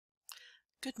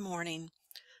Good morning.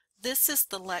 This is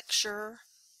the lecture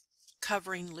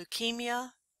covering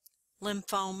leukemia,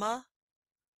 lymphoma,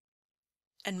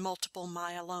 and multiple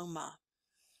myeloma.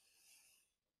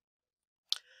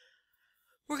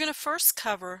 We're going to first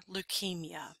cover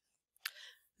leukemia.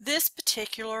 This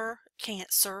particular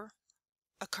cancer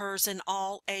occurs in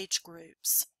all age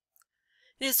groups.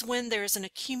 It is when there is an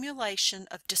accumulation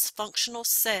of dysfunctional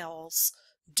cells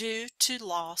due to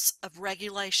loss of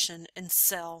regulation in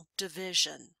cell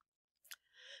division.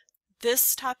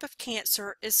 This type of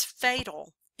cancer is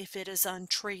fatal if it is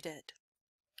untreated.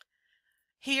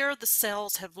 Here, the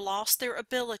cells have lost their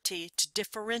ability to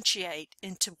differentiate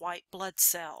into white blood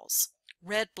cells,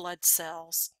 red blood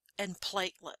cells, and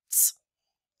platelets.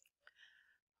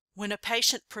 When a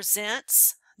patient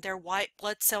presents, their white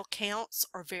blood cell counts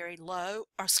are very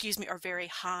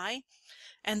high,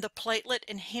 and the platelet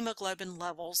and hemoglobin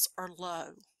levels are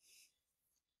low.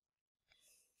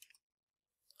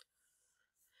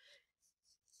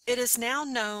 It is now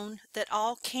known that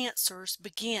all cancers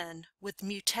begin with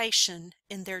mutation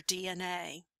in their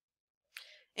DNA.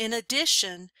 In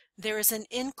addition, there is an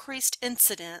increased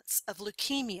incidence of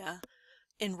leukemia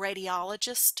in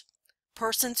radiologists,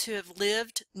 persons who have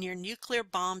lived near nuclear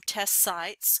bomb test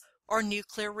sites or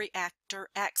nuclear reactor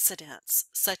accidents,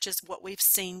 such as what we've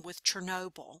seen with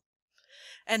Chernobyl,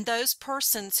 and those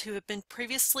persons who have been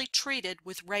previously treated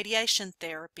with radiation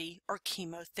therapy or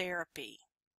chemotherapy.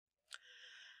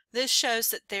 This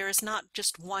shows that there is not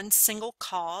just one single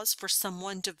cause for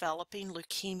someone developing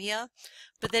leukemia,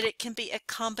 but that it can be a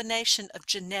combination of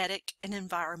genetic and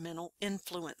environmental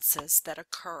influences that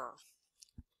occur.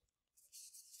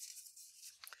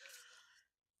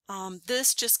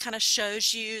 This just kind of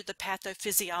shows you the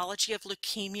pathophysiology of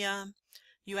leukemia.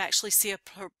 You actually see a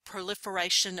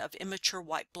proliferation of immature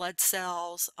white blood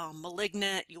cells.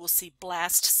 Malignant, you will see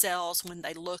blast cells when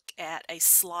they look at a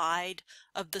slide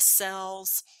of the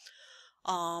cells.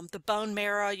 The bone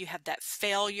marrow, you have that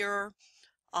failure.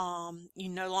 They are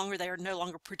no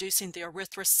longer producing the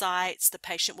erythrocytes. The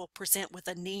patient will present with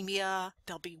anemia.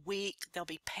 They'll be weak. They'll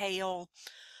be pale.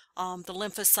 The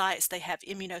lymphocytes, they have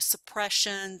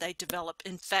immunosuppression. They develop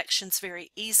infections very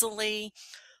easily.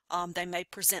 They may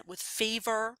present with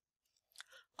fever.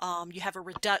 You have a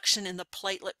reduction in the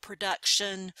platelet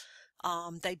production.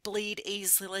 They bleed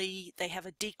easily. They have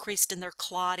a decrease in their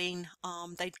clotting.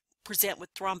 They present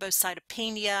with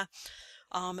thrombocytopenia.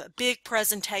 A big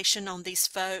presentation on these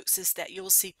folks is that you'll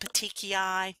see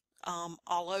petechiae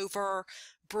all over,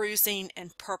 bruising,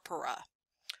 and purpura.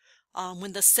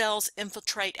 When the cells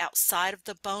infiltrate outside of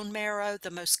the bone marrow, the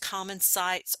most common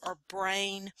sites are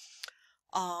brain,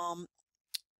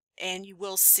 and you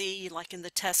will see, like in the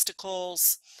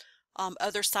testicles,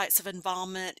 other sites of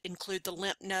involvement include the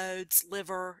lymph nodes,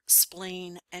 liver,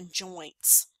 spleen, and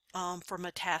joints for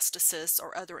metastasis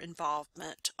or other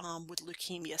involvement with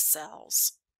leukemia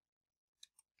cells.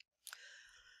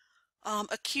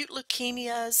 Acute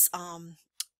leukemias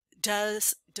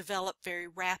does develop very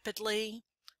rapidly.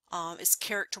 It's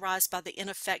characterized by the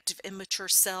ineffective immature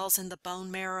cells in the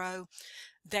bone marrow.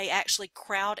 They actually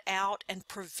crowd out and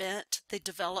prevent the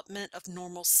development of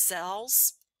normal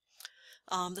cells.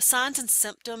 The signs and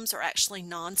symptoms are actually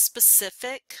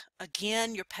non-specific.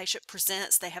 Again, your patient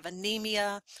presents, they have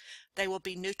anemia, they will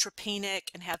be neutropenic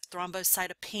and have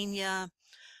thrombocytopenia.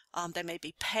 They may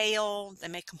be pale, they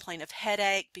may complain of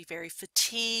headache, be very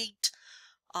fatigued,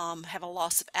 have a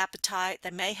loss of appetite.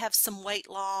 They may have some weight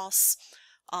loss,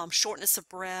 shortness of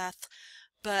breath,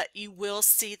 but you will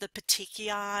see the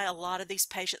petechiae. A lot of these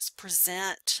patients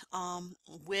present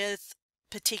with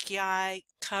petechiae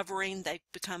covering.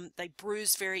 They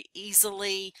bruise very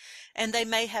easily, and they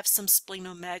may have some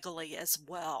splenomegaly as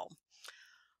well.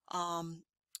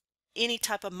 Any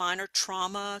type of minor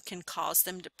trauma can cause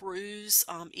them to bruise.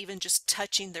 Even just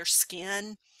touching their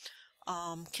skin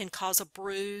can cause a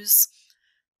bruise.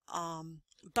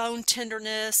 Bone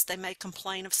tenderness, they may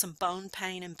complain of some bone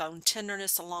pain and bone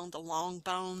tenderness along the long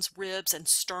bones, ribs, and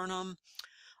sternum.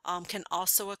 Can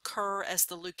also occur as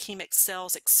the leukemic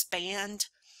cells expand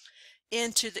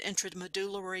into the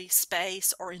intramedullary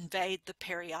space or invade the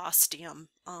periosteum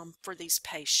for these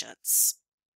patients.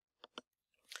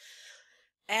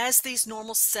 As these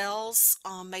normal cells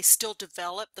may still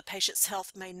develop, the patient's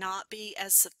health may not be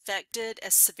as affected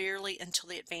as severely until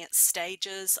the advanced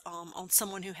stages. On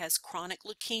someone who has chronic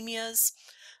leukemias,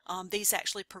 these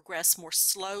actually progress more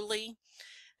slowly,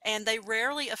 and they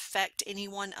rarely affect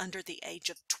anyone under the age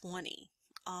of 20.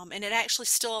 And it actually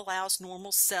still allows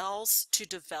normal cells to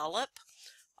develop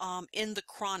in the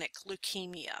chronic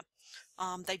leukemia.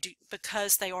 They do,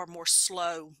 because they are more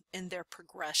slow in their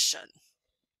progression.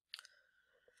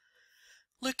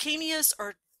 Leukemias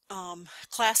are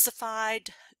classified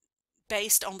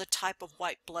based on the type of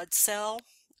white blood cell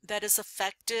that is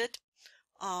affected.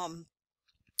 I'm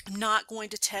not going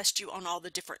to test you on all the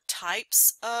different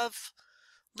types of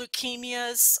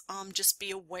leukemias. Just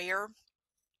be aware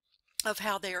of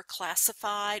how they are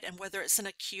classified and whether it's an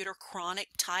acute or chronic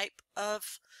type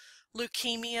of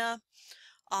leukemia.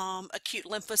 Acute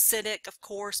lymphocytic, of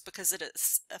course, because it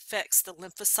affects the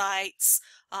lymphocytes.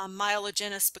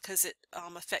 Myelogenous, because it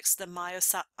affects the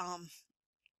myocyte.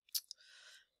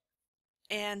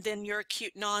 And then your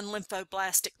acute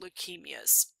non-lymphoblastic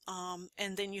leukemias.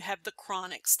 And then you have the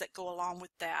chronics that go along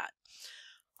with that.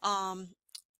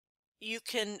 You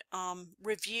can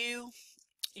review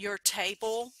your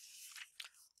table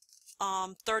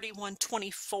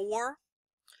 3124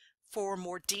 for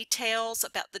more details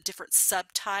about the different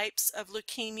subtypes of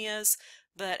leukemias,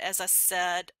 but as I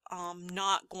said, I'm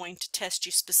not going to test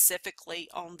you specifically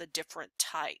on the different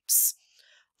types.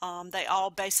 They all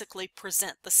basically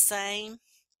present the same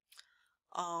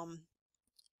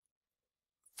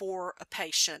for a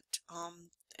patient.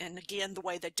 And again, the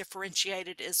way they differentiate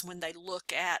it is when they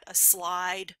look at a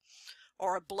slide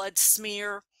or a blood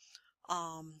smear,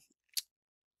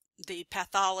 the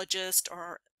pathologist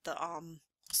or the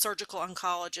surgical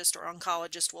oncologist or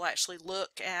oncologist will actually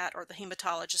look at, or the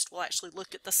hematologist will actually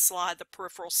look at the slide, the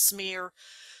peripheral smear,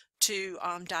 to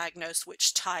diagnose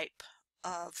which type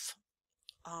of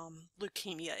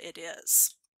leukemia it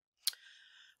is.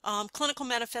 Clinical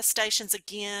manifestations,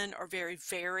 again, are very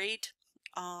varied.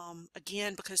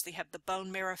 Again, because they have the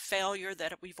bone marrow failure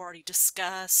that we've already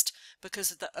discussed,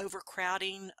 because of the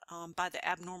overcrowding by the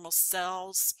abnormal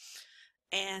cells.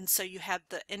 And so you have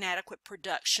the inadequate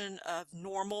production of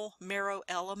normal marrow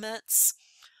elements.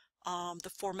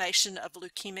 The formation of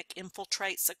leukemic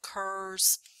infiltrates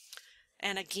occurs.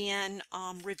 And again,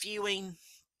 reviewing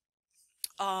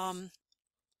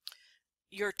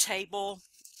your table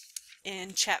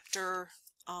in chapter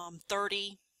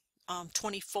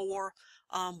 24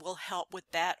 will help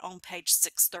with that on page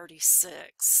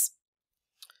 636.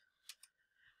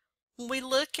 When we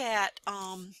look at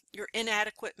your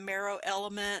inadequate marrow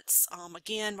elements,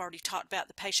 again, I've already talked about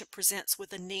the patient presents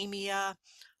with anemia,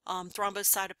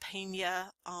 thrombocytopenia.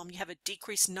 You have a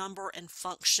decreased number and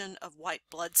function of white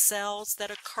blood cells that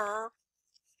occur.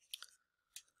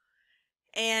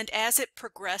 And as it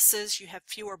progresses, you have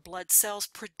fewer blood cells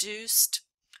produced.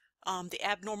 The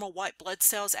abnormal white blood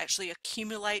cells actually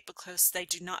accumulate because they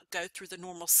do not go through the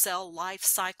normal cell life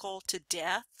cycle to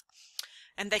death.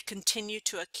 And they continue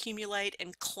to accumulate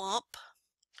and clump.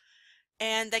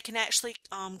 And they can actually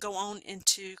go on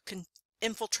into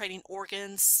infiltrating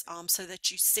organs so that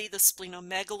you see the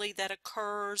splenomegaly that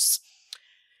occurs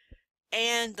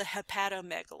and the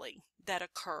hepatomegaly that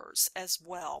occurs as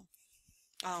well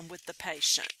with the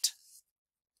patient.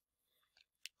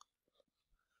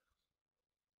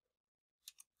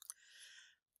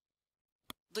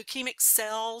 Leukemic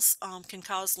cells can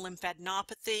cause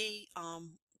lymphadenopathy.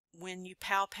 When you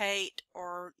palpate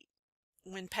or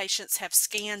when patients have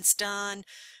scans done,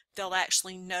 they'll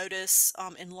actually notice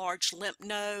enlarged lymph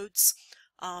nodes.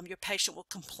 Your patient will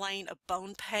complain of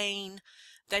bone pain.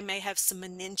 They may have some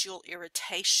meningeal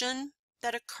irritation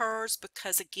that occurs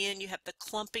because, again, you have the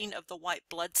clumping of the white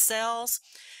blood cells,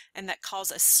 and that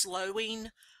causes a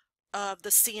slowing of the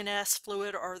CNS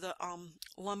fluid, or the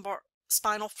lumbar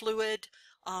spinal fluid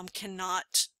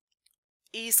cannot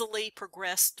easily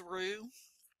progress through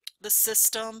the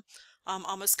system,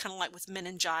 almost kind of like with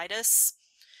meningitis.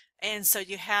 And so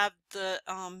you have the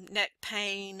neck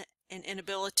pain and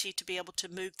inability to be able to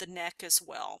move the neck as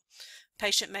well.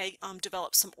 Patient may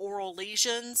develop some oral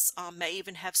lesions, may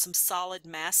even have some solid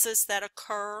masses that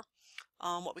occur,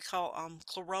 what we call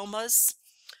chloromas.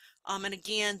 And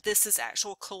again, this is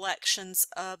actual collections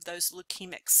of those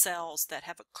leukemic cells that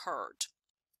have occurred.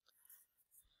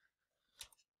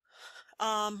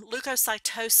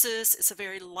 Leukocytosis is a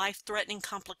very life-threatening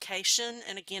complication,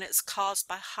 and again, it's caused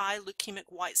by high leukemic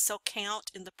white cell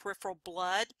count in the peripheral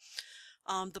blood.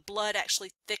 The blood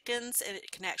actually thickens, and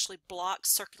it can actually block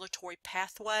circulatory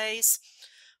pathways.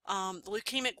 The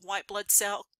leukemic white blood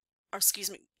cell, or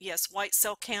excuse me, yes, white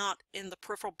cell count in the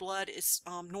peripheral blood is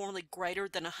normally greater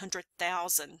than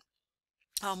 100,000.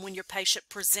 When your patient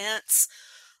presents,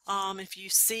 if you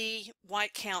see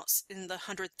white counts in the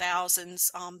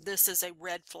 100,000s, this is a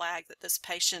red flag that this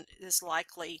patient is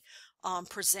likely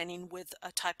presenting with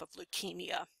a type of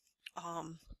leukemia,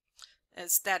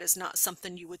 as that is not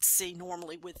something you would see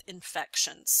normally with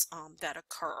infections that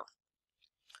occur.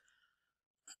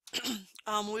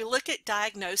 When we look at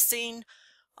diagnosing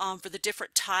For the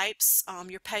different types,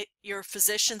 your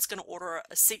physician's going to order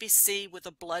a CBC with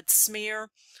a blood smear.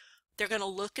 They're going to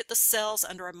look at the cells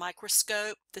under a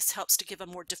microscope. This helps to give a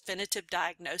more definitive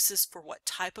diagnosis for what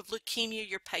type of leukemia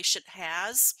your patient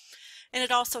has, and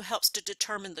it also helps to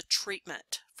determine the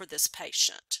treatment for this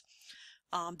patient.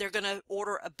 They're going to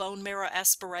order a bone marrow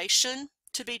aspiration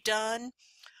to be done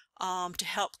to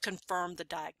help confirm the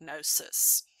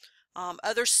diagnosis.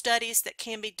 Other studies that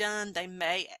can be done, they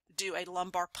may do a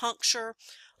lumbar puncture.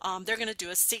 They're going to do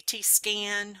a CT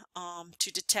scan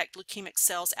to detect leukemic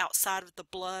cells outside of the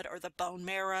blood or the bone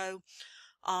marrow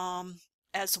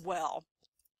as well,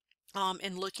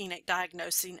 in looking at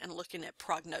diagnosing and looking at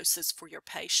prognosis for your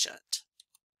patient.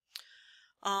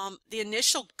 The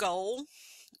initial goal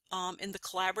in the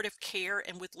collaborative care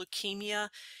and with leukemia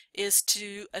is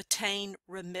to attain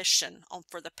remission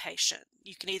for the patient.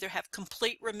 You can either have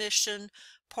complete remission,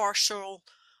 partial,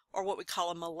 or what we call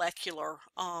a molecular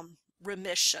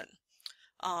remission.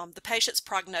 The patient's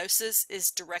prognosis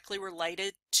is directly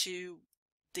related to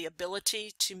the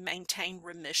ability to maintain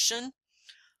remission,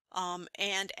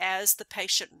 and as the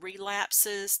patient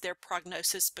relapses, their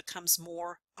prognosis becomes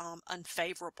more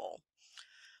unfavorable.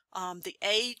 The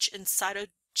age and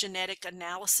cytogenetic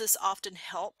analysis often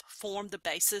help form the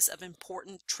basis of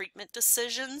important treatment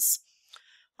decisions.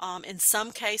 In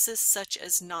some cases, such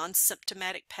as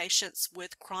non-symptomatic patients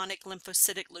with chronic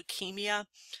lymphocytic leukemia,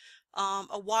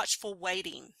 a watchful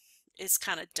waiting is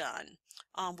kind of done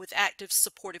with active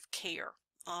supportive care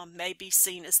may be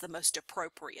seen as the most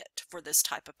appropriate for this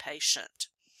type of patient.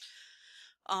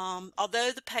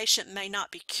 Although the patient may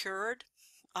not be cured,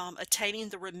 attaining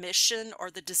the remission or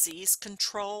the disease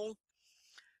control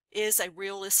is a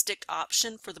realistic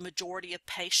option for the majority of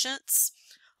patients.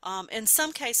 In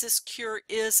some cases, cure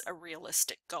is a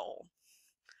realistic goal.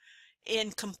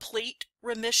 In complete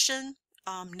remission,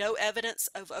 no evidence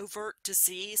of overt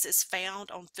disease is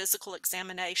found on physical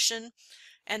examination,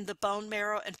 and the bone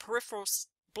marrow and peripheral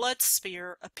blood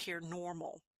smear appear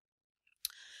normal.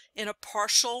 In a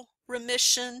partial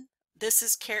remission, this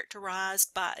is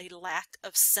characterized by a lack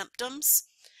of symptoms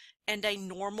and a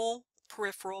normal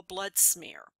peripheral blood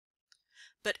smear,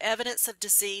 but evidence of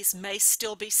disease may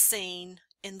still be seen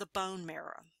in the bone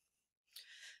marrow.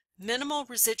 Minimal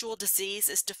residual disease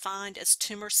is defined as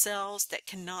tumor cells that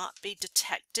cannot be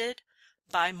detected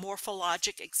by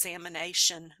morphologic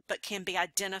examination but can be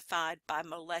identified by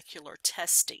molecular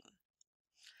testing.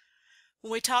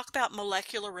 When we talk about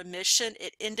molecular remission,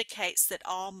 it indicates that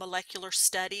all molecular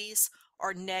studies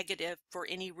are negative for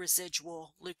any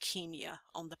residual leukemia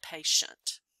on the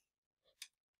patient.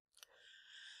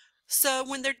 So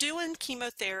when they're doing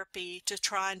chemotherapy to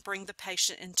try and bring the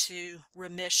patient into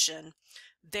remission,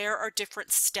 there are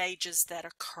different stages that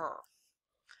occur.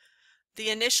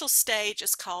 The initial stage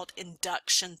is called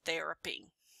induction therapy.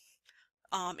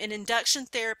 In induction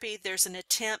therapy, there's an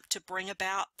attempt to bring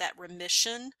about that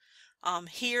remission.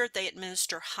 Here they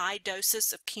administer high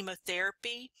doses of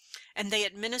chemotherapy, and they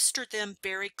administer them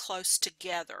very close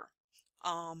together.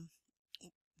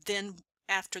 Then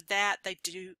after that, they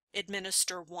do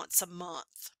administer once a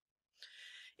month.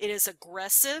 It is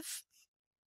aggressive.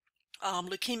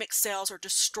 Leukemic cells are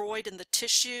destroyed in the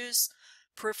tissues,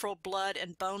 peripheral blood,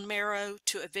 and bone marrow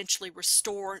to eventually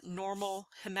restore normal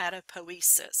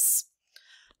hematopoiesis.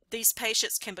 These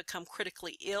patients can become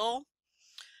critically ill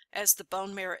as the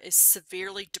bone marrow is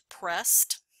severely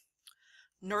depressed.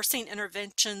 Nursing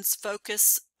interventions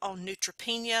focus on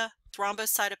neutropenia,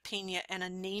 thrombocytopenia, and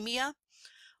anemia.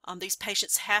 These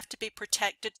patients have to be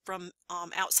protected from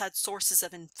outside sources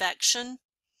of infection.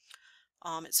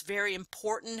 It's very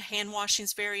important. Hand washing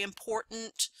is very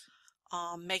important.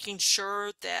 Making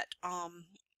sure that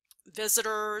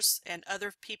visitors and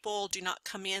other people do not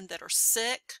come in that are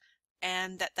sick,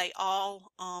 and that they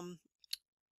all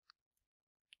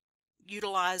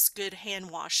utilize good hand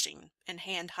washing and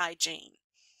hand hygiene.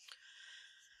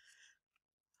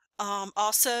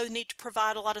 Also need to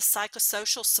provide a lot of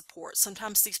psychosocial support.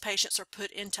 Sometimes these patients are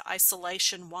put into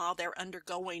isolation while they're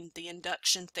undergoing the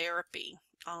induction therapy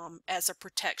as a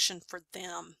protection for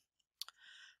them.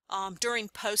 During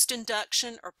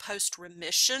post-induction or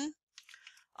post-remission,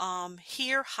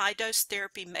 here high-dose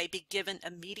therapy may be given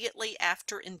immediately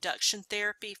after induction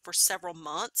therapy for several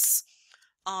months.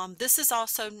 This is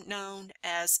also known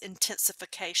as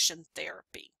intensification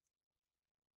therapy.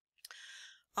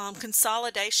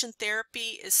 Consolidation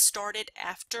therapy is started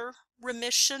after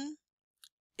remission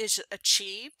is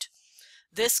achieved.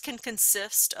 This can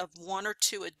consist of 1 or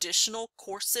 2 additional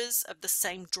courses of the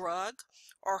same drug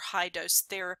or high-dose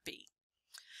therapy.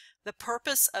 The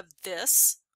purpose of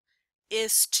this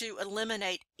is to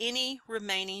eliminate any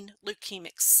remaining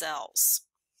leukemic cells.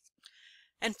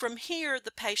 And from here,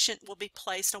 the patient will be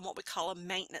placed on what we call a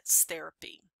maintenance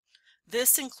therapy.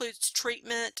 This includes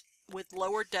treatment with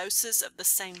lower doses of the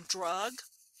same drug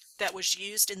that was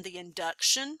used in the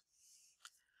induction,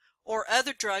 or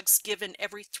other drugs given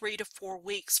every 3 to 4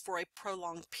 weeks for a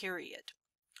prolonged period.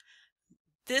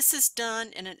 This is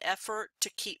done in an effort to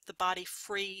keep the body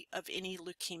free of any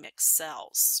leukemic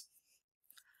cells.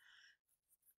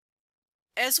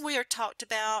 As we are talked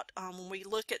about when we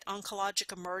look at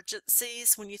oncologic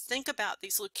emergencies, when you think about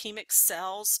these leukemic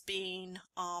cells being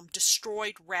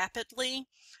destroyed rapidly,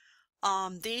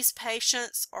 these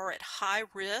patients are at high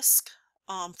risk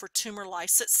for tumor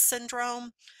lysis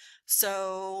syndrome.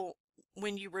 So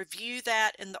when you review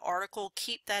that in the article,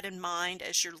 keep that in mind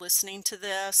as you're listening to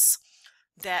this,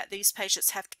 that these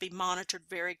patients have to be monitored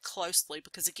very closely,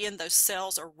 because again, those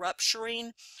cells are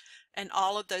rupturing, and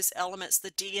all of those elements,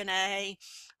 the DNA,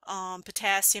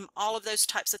 potassium, all of those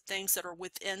types of things that are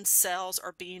within cells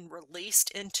are being released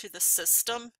into the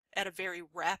system at a very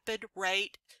rapid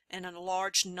rate and in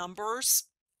large numbers,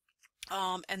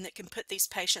 and that can put these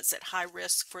patients at high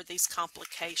risk for these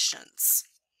complications.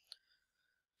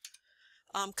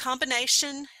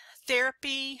 Combination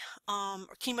therapy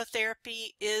or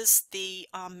chemotherapy is the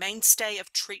mainstay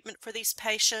of treatment for these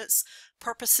patients.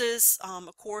 Purposes,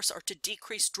 of course, are to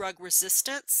decrease drug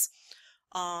resistance,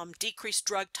 decrease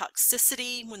drug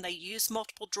toxicity when they use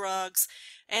multiple drugs,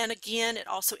 and again, it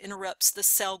also interrupts the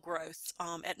cell growth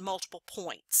at multiple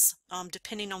points.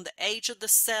 Depending on the age of the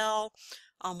cell,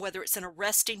 whether it's in a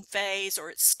resting phase or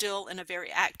it's still in a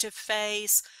very active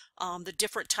phase, the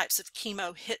different types of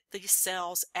chemo hit these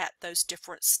cells at those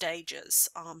different stages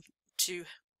to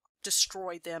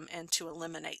destroy them and to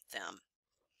eliminate them.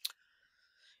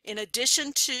 In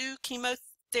addition to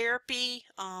chemotherapy,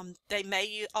 they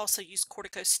may also use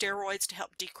corticosteroids to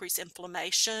help decrease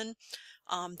inflammation.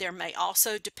 There may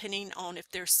also, depending on if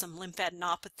there's some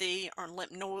lymphadenopathy or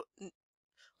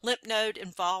lymph node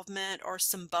involvement or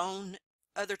some bone,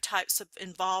 other types of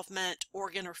involvement,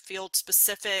 organ or field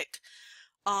specific,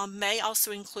 may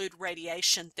also include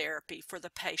radiation therapy for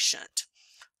the patient.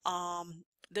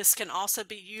 This can also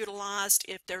be utilized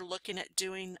if they're looking at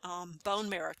doing bone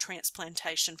marrow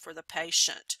transplantation for the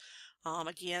patient.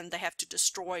 Again, they have to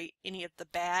destroy any of the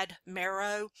bad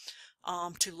marrow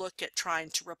to look at trying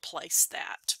to replace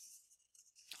that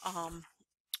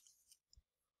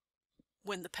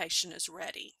when the patient is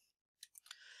ready.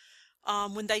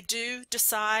 When they do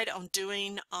decide on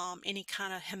doing any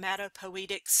kind of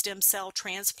hematopoietic stem cell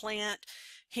transplant,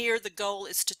 here the goal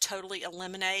is to totally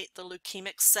eliminate the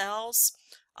leukemic cells.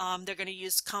 They're going to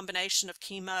use a combination of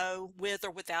chemo with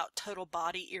or without total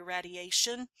body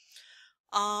irradiation.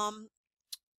 And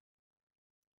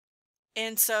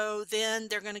so then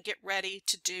they're going to get ready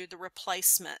to do the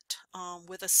replacement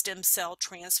with a stem cell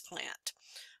transplant.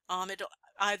 It'll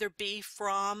either be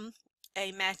from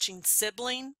a matching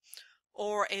sibling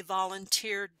or a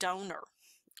volunteer donor,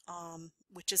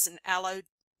 which is an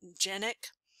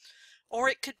allogenic, or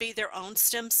it could be their own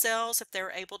stem cells if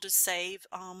they're able to save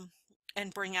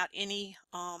and bring out any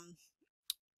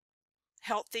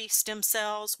healthy stem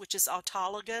cells, which is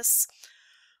autologous,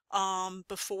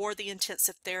 before the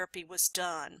intensive therapy was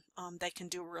done. They can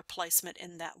do a replacement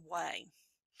in that way.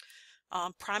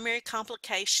 Primary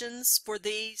complications for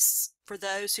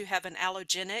those who have an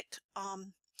allogenic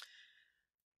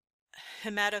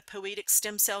hematopoietic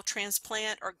stem cell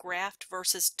transplant or graft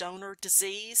versus donor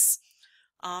disease,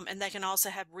 and they can also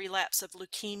have relapse of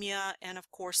leukemia, and of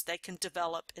course they can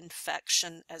develop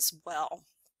infection as well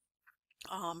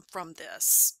from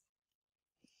this.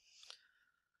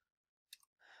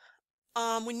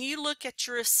 When you look at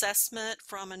your assessment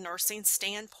from a nursing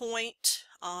standpoint,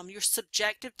 your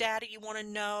subjective data you want to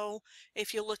know,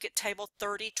 if you look at table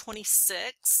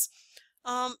 3026,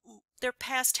 their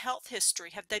past health history.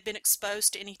 Have they been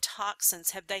exposed to any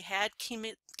toxins? Have they had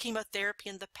chemotherapy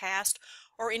in the past,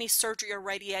 or any surgery or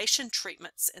radiation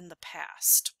treatments in the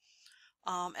past?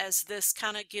 As this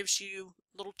kind of gives you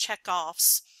little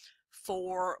check-offs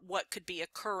for what could be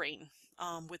occurring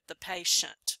with the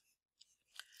patient.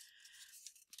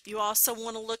 You also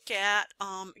want to look at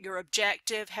your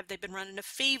objective. Have they been running a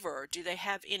fever? Do they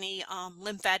have any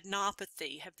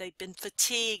lymphadenopathy? Have they been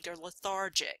fatigued or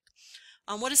lethargic?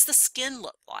 What does the skin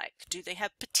look like? Do they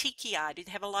have petechiae? Do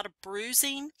they have a lot of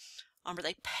bruising? Are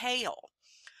they pale?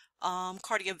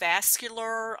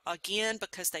 Cardiovascular, again,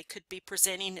 because they could be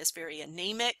presenting as very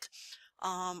anemic.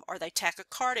 Are they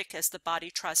tachycardic as the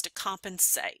body tries to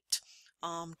compensate?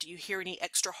 Do you hear any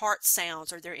extra heart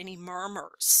sounds? Are there any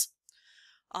murmurs?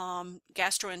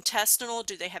 Gastrointestinal,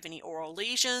 do they have any oral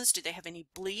lesions? Do they have any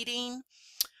bleeding?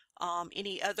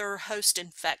 Any other host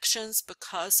infections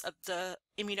because of the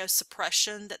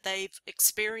immunosuppression that they've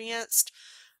experienced?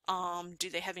 Do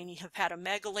they have any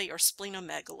hepatomegaly or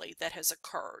splenomegaly that has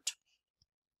occurred?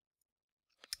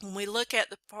 When we look at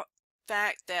the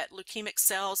fact that leukemic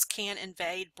cells can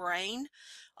invade brain,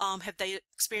 have they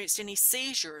experienced any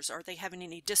seizures? Are they having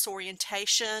any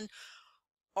disorientation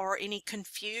or any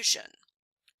confusion?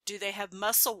 Do they have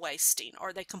muscle wasting?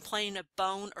 Are they complaining of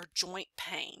bone or joint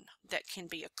pain that can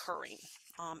be occurring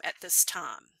at this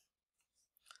time?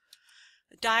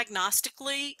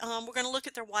 Diagnostically, we're going to look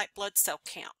at their white blood cell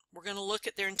count. We're going to look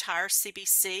at their entire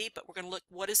CBC, but we're going to look,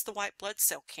 what is the white blood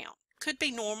cell count? Could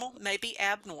be normal, maybe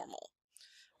abnormal.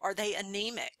 Are they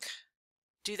anemic?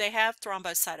 Do they have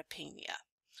thrombocytopenia?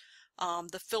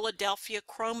 The Philadelphia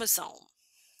chromosome.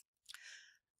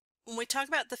 When we talk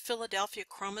about the Philadelphia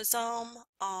chromosome,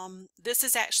 this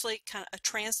is actually kind of a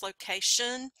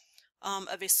translocation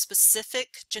of a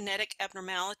specific genetic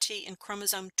abnormality in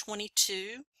chromosome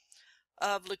 22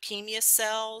 of leukemia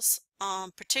cells,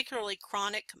 particularly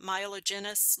chronic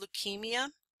myelogenous leukemia.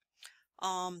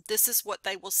 This is what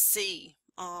they will see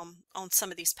on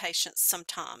some of these patients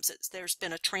sometimes. There's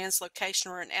been a translocation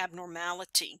or an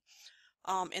abnormality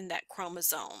in that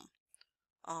chromosome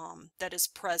that is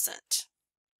present.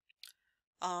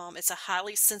 It's a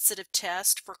highly sensitive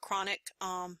test for chronic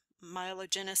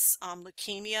myelogenous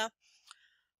leukemia,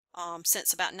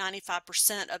 since about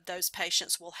 95% of those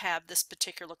patients will have this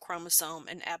particular chromosome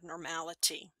and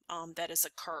abnormality that has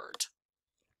occurred.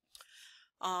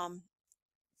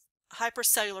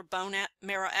 Hypercellular bone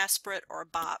marrow aspirate or a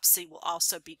biopsy will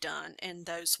also be done, and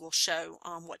those will show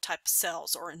what type of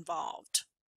cells are involved.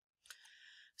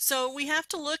 So we have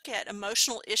to look at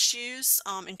emotional issues,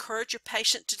 encourage your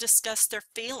patient to discuss their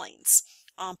feelings,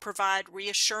 provide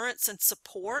reassurance and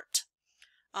support,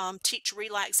 teach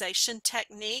relaxation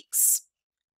techniques,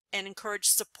 and encourage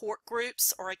support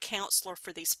groups or a counselor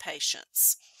for these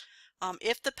patients.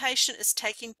 If the patient is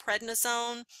taking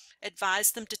prednisone,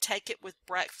 advise them to take it with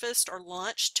breakfast or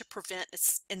lunch to prevent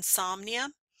insomnia,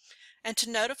 and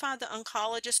to notify the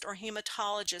oncologist or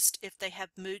hematologist if they have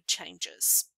mood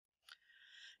changes.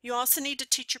 You also need to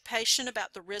teach your patient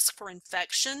about the risk for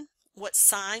infection, what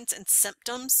signs and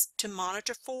symptoms to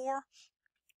monitor for,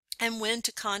 and when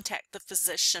to contact the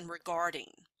physician regarding.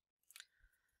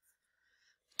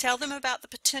 Tell them about the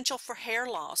potential for hair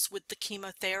loss with the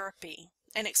chemotherapy,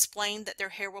 and explain that their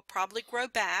hair will probably grow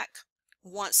back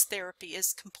once therapy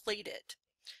is completed.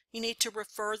 You need to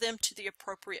refer them to the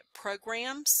appropriate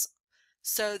programs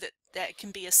so that can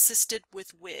be assisted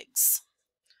with wigs.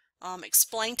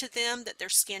 Explain to them that their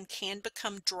skin can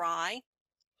become dry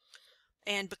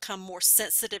and become more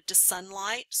sensitive to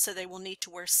sunlight, so they will need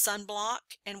to wear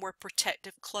sunblock and wear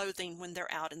protective clothing when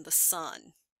they're out in the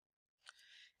sun.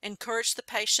 Encourage the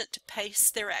patient to pace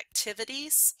their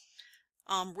activities,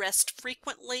 rest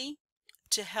frequently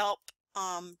to help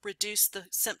reduce the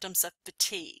symptoms of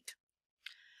fatigue.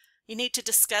 You need to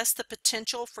discuss the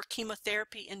potential for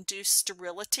chemotherapy-induced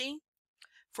sterility.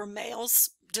 For males,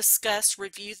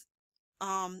 review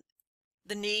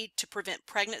the need to prevent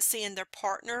pregnancy in their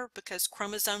partner because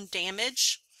chromosome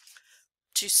damage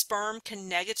to sperm can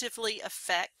negatively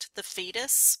affect the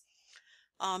fetus.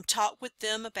 Talk with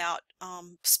them about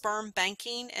sperm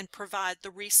banking and provide the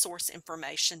resource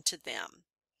information to them.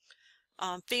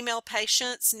 Female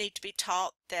patients need to be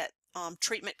taught that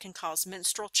treatment can cause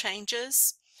menstrual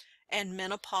changes and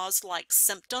menopause-like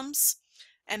symptoms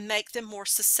and make them more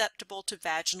susceptible to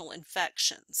vaginal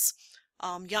infections.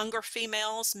 Younger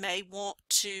females may want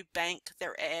to bank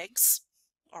their eggs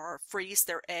or freeze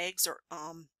their eggs or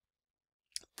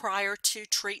prior to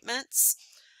treatments,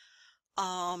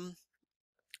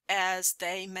 as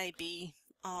they may be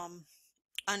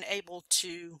unable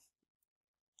to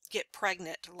get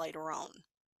pregnant later on.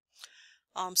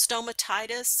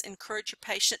 Stomatitis, encourage your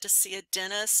patient to see a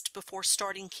dentist before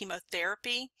starting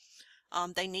chemotherapy.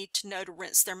 They need to know to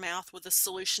rinse their mouth with a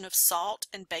solution of salt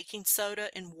and baking soda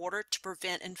and water to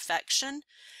prevent infection,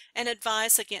 and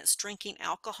advise against drinking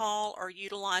alcohol or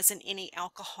utilizing any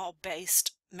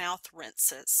alcohol-based mouth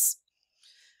rinses.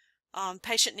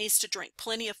 Patient needs to drink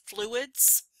plenty of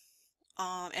fluids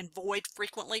and void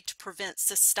frequently to prevent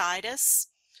cystitis.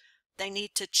 They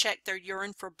need to check their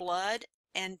urine for blood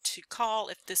and to call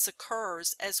if this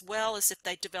occurs, as well as if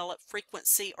they develop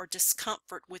frequency or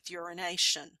discomfort with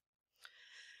urination.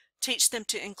 Teach them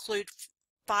to include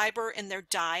fiber in their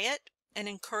diet and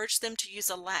encourage them to use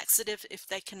a laxative if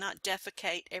they cannot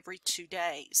defecate every 2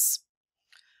 days.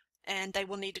 And they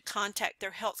will need to contact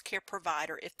their healthcare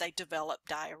provider if they develop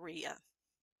diarrhea.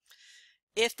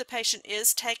 If the patient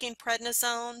is taking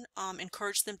prednisone,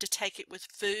 encourage them to take it with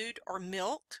food or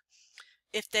milk.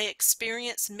 If they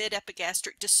experience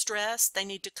mid-epigastric distress, they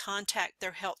need to contact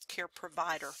their healthcare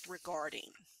provider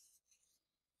regarding.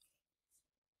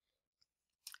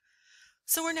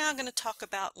 So we're now going to talk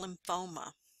about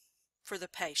lymphoma for the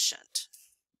patient.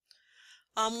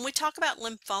 When we talk about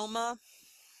lymphoma,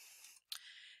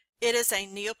 it is a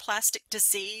neoplastic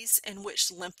disease in which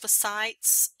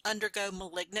lymphocytes undergo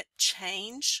malignant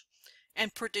change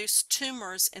and produce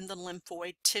tumors in the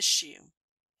lymphoid tissue.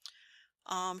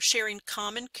 Sharing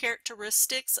common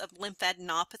characteristics of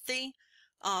lymphadenopathy,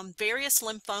 various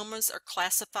lymphomas are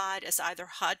classified as either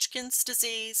Hodgkin's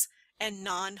disease and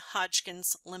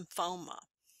non-Hodgkin's lymphoma.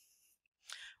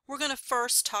 We're going to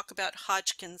first talk about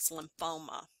Hodgkin's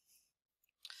lymphoma.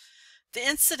 The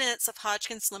incidence of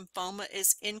Hodgkin's lymphoma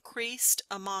is increased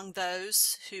among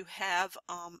those who have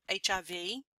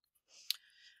HIV.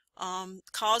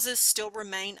 Causes still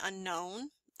remain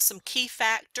unknown. Some key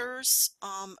factors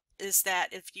is that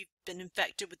if you've been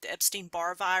infected with the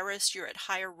Epstein-Barr virus, you're at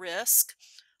higher risk.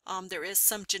 There is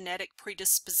some genetic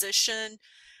predisposition,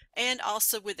 and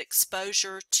also with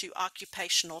exposure to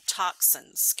occupational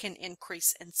toxins can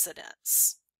increase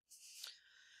incidence.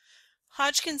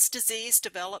 Hodgkin's disease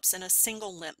develops in a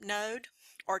single lymph node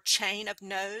or chain of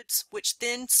nodes, which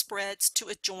then spreads to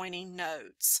adjoining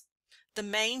nodes. The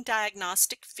main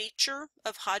diagnostic feature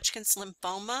of Hodgkin's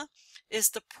lymphoma is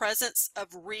the presence of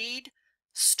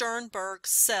Reed-Sternberg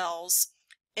cells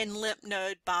in lymph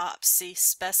node biopsy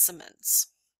specimens.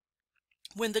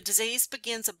 When the disease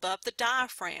begins above the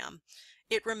diaphragm,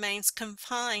 it remains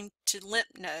confined to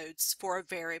lymph nodes for a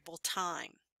variable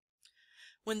time.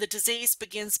 When the disease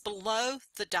begins below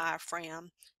the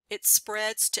diaphragm, it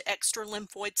spreads to extra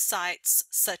lymphoid sites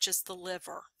such as the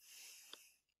liver.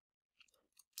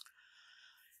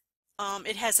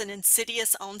 It has an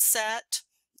insidious onset.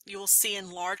 You will see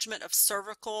enlargement of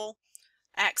cervical,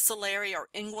 axillary, or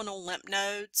inguinal lymph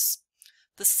nodes.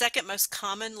 The second most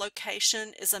common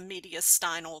location is a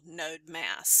mediastinal node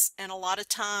mass, and a lot of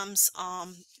times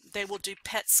they will do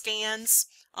PET scans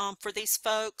for these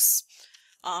folks,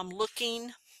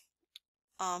 looking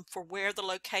for where the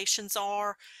locations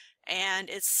are, and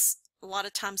it's a lot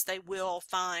of times they will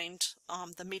find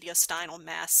the mediastinal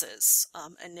masses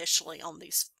initially on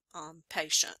these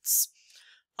patients.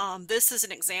 This is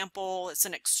an example, it's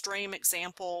an extreme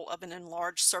example of an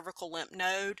enlarged cervical lymph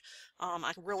node.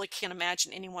 I really can't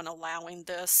imagine anyone allowing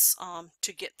this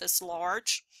to get this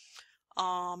large.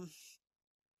 And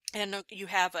you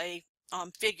have a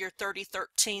figure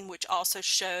 3013, which also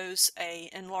shows a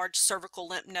enlarged cervical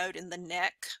lymph node in the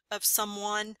neck of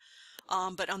someone.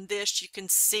 But on this you can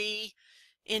see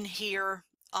in here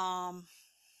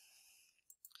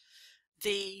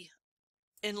the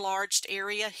enlarged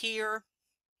area here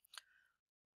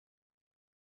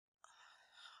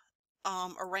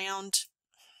around,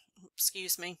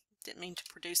 excuse me, didn't mean to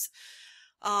produce.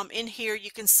 In here you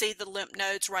can see the lymph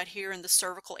nodes right here in the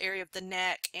cervical area of the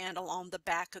neck and along the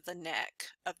back of the neck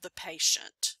of the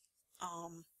patient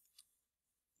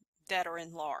that are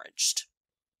enlarged.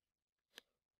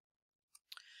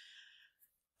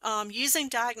 Using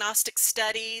diagnostic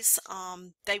studies,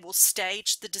 they will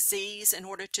stage the disease in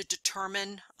order to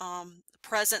determine the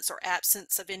presence or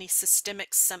absence of any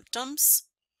systemic symptoms.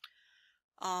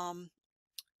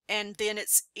 And then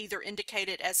it's either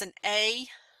indicated as an A,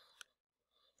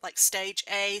 like stage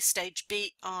A, stage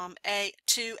B, A,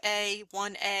 2A,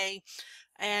 1A,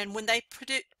 and when they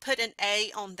put an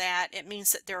A on that, it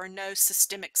means that there are no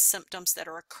systemic symptoms that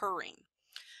are occurring.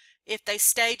 If they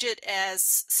stage it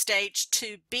as stage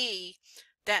 2B,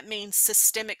 that means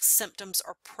systemic symptoms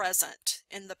are present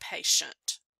in the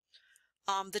patient.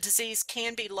 The disease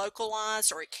can be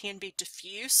localized or it can be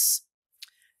diffuse.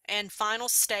 And final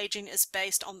staging is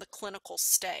based on the clinical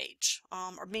stage,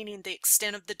 or meaning the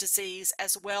extent of the disease,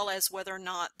 as well as whether or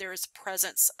not there is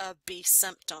presence of B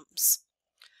symptoms.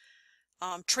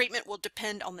 Treatment will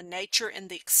depend on the nature and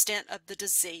the extent of the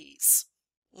disease.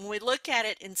 When we look at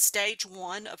it in stage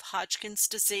 1 of Hodgkin's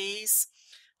disease,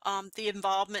 the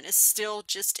involvement is still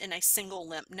just in a single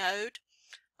lymph node.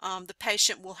 The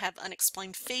patient will have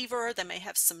unexplained fever, they may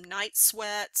have some night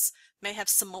sweats, may have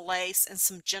some malaise, and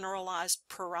some generalized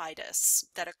pruritus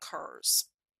that occurs.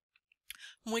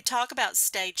 When we talk about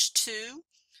stage 2,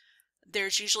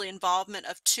 there's usually involvement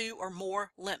of 2 or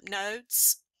more lymph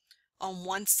nodes on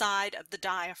one side of the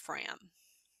diaphragm.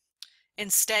 In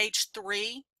stage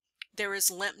 3, there is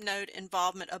lymph node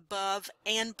involvement above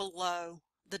and below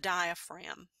the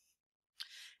diaphragm.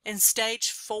 In stage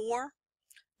 4,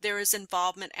 there is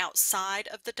involvement outside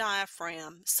of the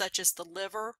diaphragm, such as the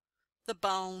liver the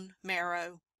bone,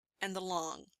 marrow, and the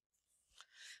lung.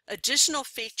 Additional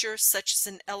features such as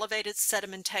an elevated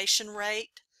sedimentation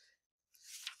rate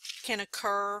can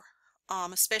occur,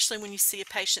 especially when you see a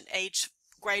patient age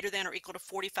greater than or equal to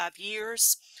 45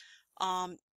 years.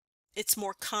 It's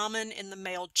more common in the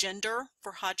male gender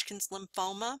for Hodgkin's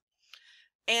lymphoma,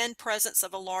 and presence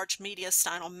of a large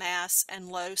mediastinal mass and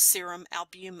low serum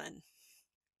albumin.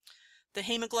 The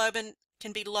hemoglobin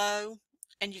can be low,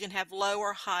 and you can have low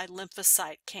or high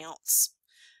lymphocyte counts.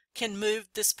 Can move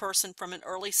this person from an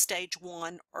early stage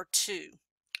 1 or 2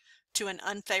 to an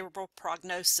unfavorable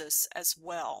prognosis as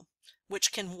well,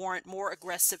 which can warrant more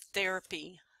aggressive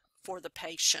therapy for the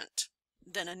patient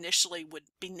than initially would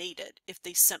be needed if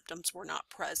these symptoms were not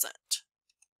present.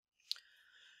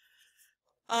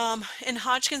 In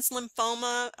Hodgkin's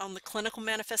lymphoma, on the clinical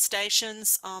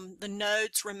manifestations, the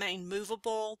nodes remain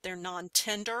movable, they're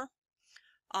non-tender.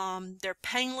 They're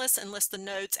painless unless the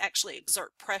nodes actually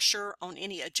exert pressure on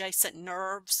any adjacent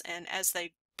nerves, and as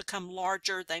they become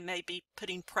larger, they may be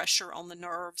putting pressure on the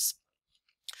nerves.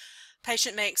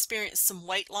 Patient may experience some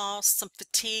weight loss, some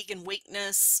fatigue and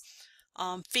weakness,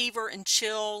 fever and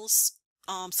chills,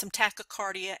 some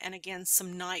tachycardia, and again,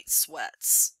 some night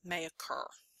sweats may occur.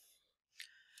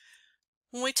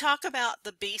 When we talk about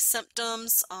the B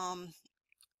symptoms,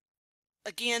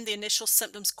 again, the initial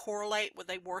symptoms correlate with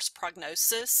a worse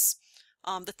prognosis.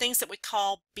 The things that we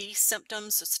call B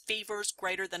symptoms is fevers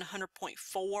greater than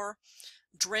 100.4,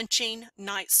 drenching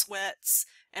night sweats,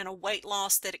 and a weight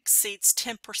loss that exceeds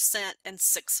 10% in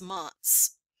 6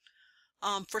 months.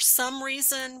 For some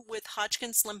reason with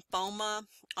Hodgkin's lymphoma,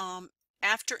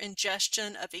 after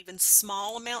ingestion of even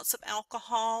small amounts of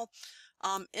alcohol,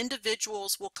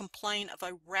 individuals will complain of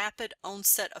a rapid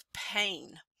onset of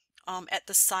pain at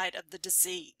the site of the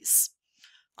disease.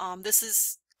 This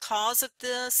is cause of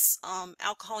this,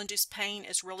 alcohol-induced pain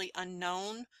is really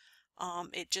unknown.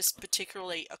 It just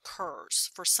particularly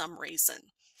occurs for some reason.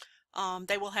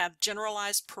 They will have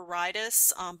generalized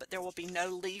pruritus, but there will be no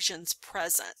lesions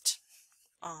present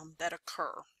that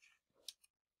occur.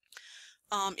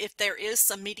 If there is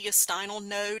some mediastinal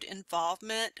node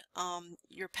involvement,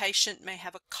 your patient may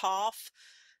have a cough.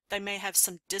 They may have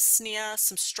some dyspnea,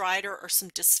 some stridor, or some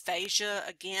dysphagia,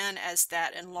 again, as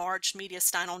that enlarged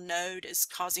mediastinal node is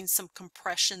causing some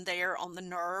compression there on the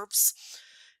nerves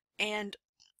and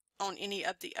on any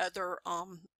of the other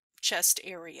chest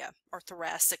area or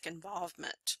thoracic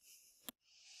involvement.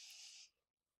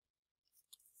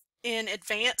 In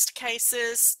advanced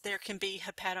cases, there can be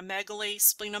hepatomegaly,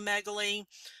 splenomegaly.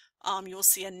 You will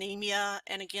see anemia,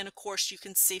 and again, of course, you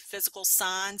can see physical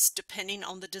signs depending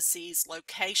on the disease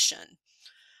location.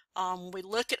 We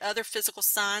look at other physical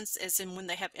signs as in when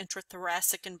they have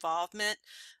intrathoracic involvement.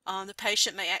 The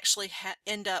patient may actually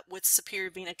end up with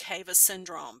superior vena cava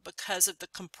syndrome because of the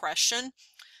compression.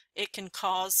 It can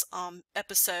cause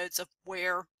episodes of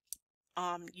where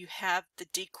you have the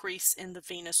decrease in the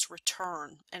venous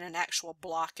return and an actual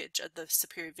blockage of the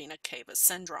superior vena cava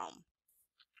syndrome.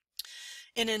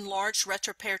 In enlarged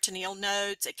retroperitoneal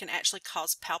nodes, it can actually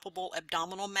cause palpable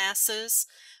abdominal masses,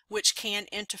 which can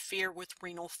interfere with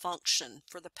renal function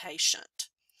for the patient.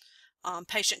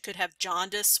 Patient could have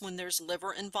jaundice when there's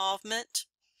liver involvement.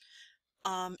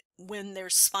 When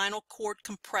there's spinal cord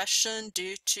compression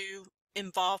due to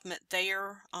involvement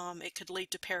there, it could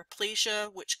lead to paraplegia,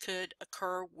 which could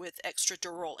occur with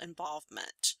extradural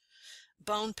involvement.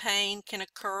 Bone pain can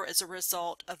occur as a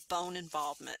result of bone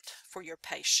involvement for your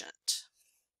patient.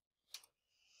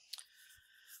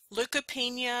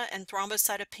 Leukopenia and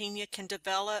thrombocytopenia can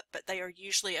develop, but they are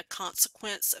usually a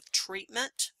consequence of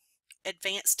treatment,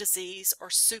 advanced disease, or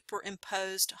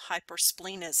superimposed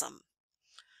hypersplenism.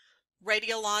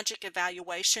 Radiologic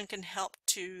evaluation can help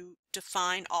to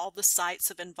define all the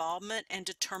sites of involvement and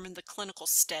determine the clinical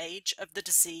stage of the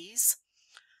disease.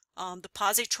 The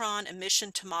positron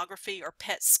emission tomography or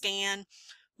PET scan,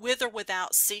 with or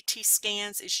without CT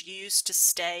scans, is used to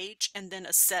stage and then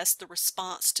assess the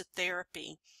response to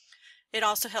therapy. It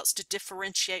also helps to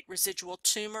differentiate residual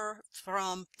tumor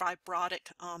from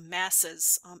fibrotic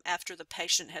masses after the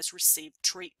patient has received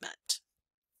treatment.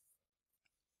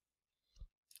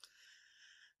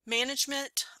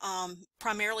 Management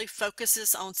primarily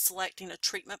focuses on selecting a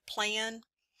treatment plan,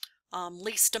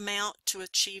 least amount to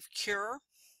achieve cure,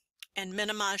 and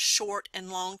minimize short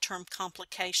and long-term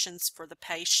complications for the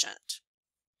patient.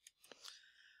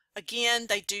 Again,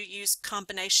 they do use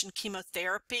combination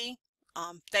chemotherapy.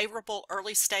 Favorable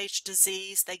early stage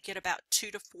disease, they get about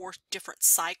 2 to 4 different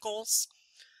cycles.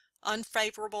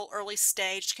 Unfavorable early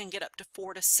stage can get up to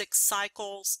 4 to 6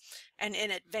 cycles, and in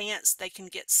advanced they can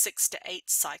get 6 to 8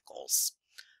 cycles.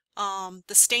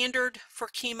 The standard for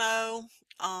chemo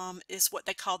is what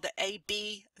they call the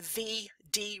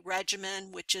ABVD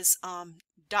regimen, which is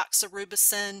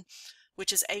doxorubicin,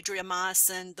 which is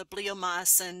adriamycin, the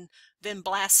bleomycin,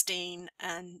 vinblastine,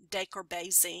 and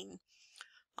dacarbazine.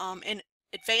 In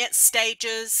advanced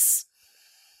stages,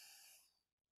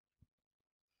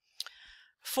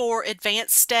 for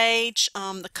advanced stage,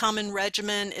 the common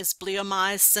regimen is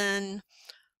bleomycin,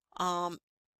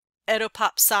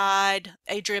 etoposide,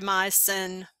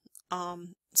 adriamycin,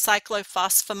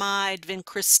 cyclophosphamide,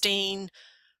 vincristine,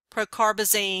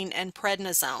 procarbazine, and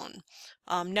prednisone.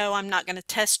 No, I'm not going to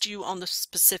test you on the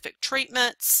specific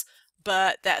treatments,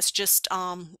 but that's just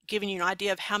giving you an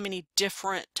idea of how many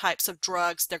different types of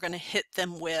drugs they're going to hit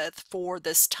them with for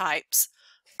this types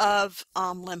of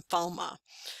lymphoma.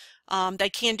 They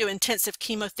can do intensive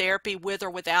chemotherapy with or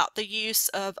without the use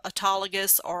of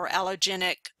autologous or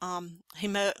allogenic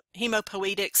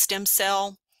hematopoietic stem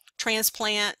cell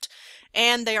transplant,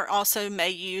 and they also may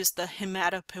use the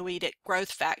hematopoietic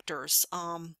growth factors.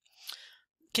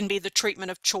 Can be the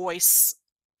treatment of choice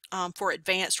for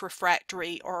advanced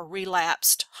refractory or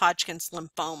relapsed Hodgkin's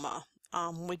lymphoma.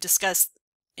 We discussed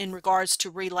in regards to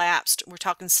relapsed, we're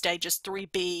talking stages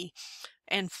 3B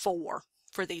and 4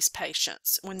 for these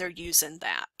patients when they're using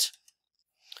that.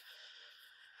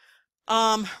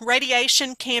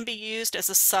 Radiation can be used as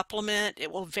a supplement.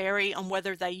 It will vary on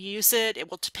whether they use it.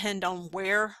 It will depend on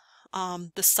where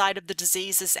the site of the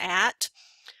disease is at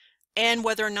and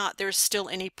whether or not there's still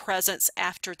any presence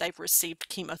after they've received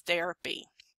chemotherapy.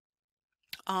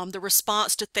 The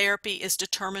response to therapy is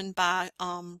determined by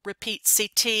repeat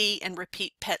CT and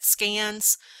repeat PET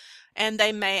scans, and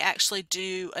they may actually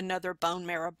do another bone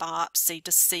marrow biopsy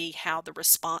to see how the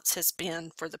response has been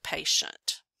for the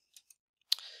patient.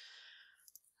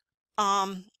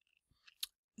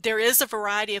 There is a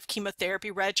variety of chemotherapy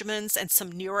regimens and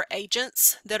some newer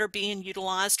agents that are being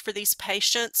utilized for these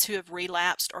patients who have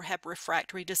relapsed or have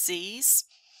refractory disease.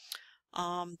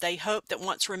 They hope that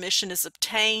once remission is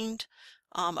obtained,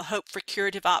 a hope for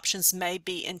curative options may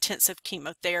be intensive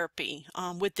chemotherapy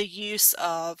with the use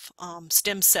of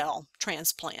stem cell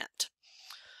transplant.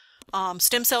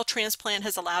 Stem cell transplant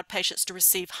has allowed patients to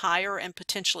receive higher and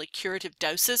potentially curative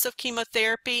doses of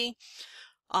chemotherapy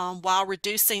while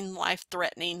reducing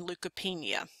life-threatening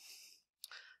leukemia.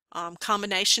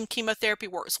 Combination chemotherapy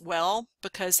works well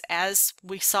because, as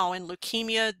we saw in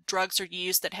leukemia, drugs are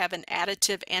used that have an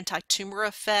additive anti-tumor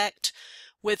effect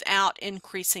without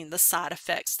increasing the side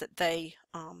effects that they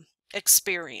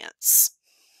experience.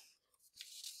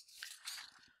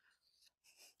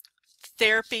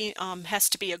 Therapy has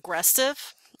to be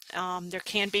aggressive. There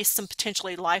can be some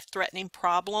potentially life-threatening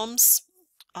problems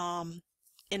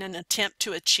in an attempt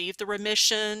to achieve the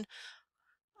remission,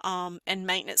 and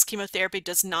maintenance chemotherapy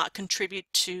does not contribute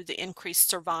to the increased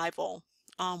survival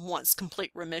once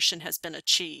complete remission has been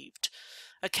achieved.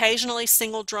 Occasionally,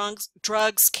 single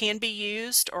drugs can be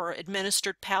used or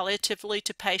administered palliatively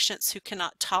to patients who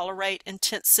cannot tolerate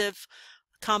intensive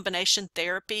combination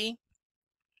therapy.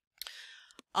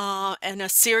 And a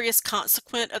serious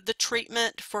consequence of the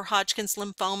treatment for Hodgkin's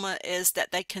lymphoma is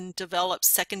that they can develop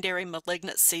secondary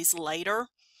malignancies later,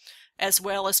 as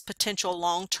well as potential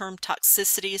long-term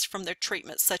toxicities from their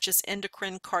treatment, such as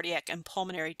endocrine, cardiac, and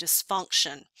pulmonary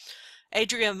dysfunction.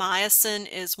 Adriamycin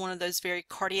is one of those very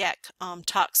cardiac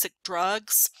toxic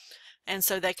drugs, and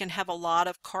so they can have a lot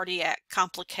of cardiac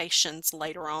complications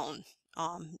later on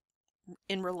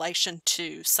in relation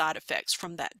to side effects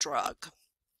from that drug.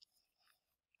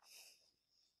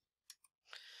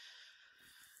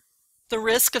 The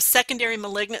risk of secondary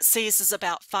malignancies is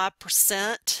about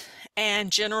 5%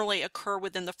 and generally occur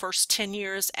within the first 10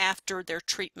 years after their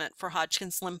treatment for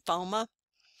Hodgkin's lymphoma.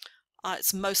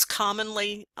 It's most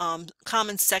commonly,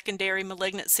 common secondary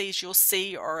malignancies you'll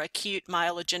see are acute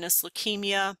myelogenous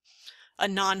leukemia, a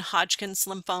non-Hodgkin's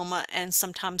lymphoma, and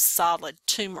sometimes solid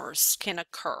tumors can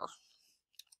occur.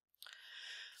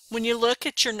 When you look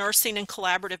at your nursing and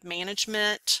collaborative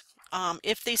management,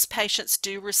 if these patients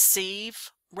do receive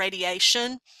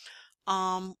radiation,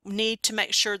 need to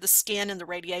make sure the skin in the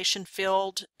radiation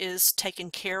field is taken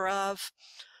care of.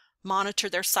 Monitor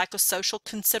their psychosocial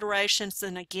considerations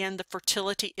and, again, the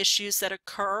fertility issues that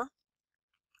occur,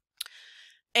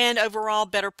 and overall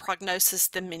better prognosis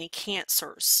than many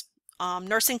cancers.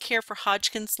 Nursing care for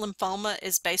Hodgkin's lymphoma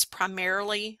is based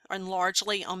primarily and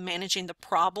largely on managing the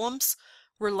problems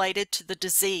related to the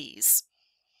disease,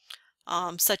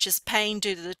 such as pain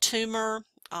due to the tumor,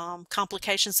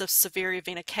 complications of severe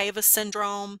vena cava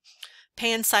syndrome,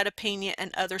 pancytopenia,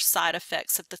 and other side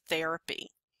effects of the therapy.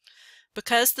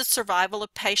 Because the survival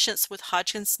of patients with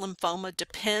Hodgkin's lymphoma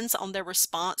depends on their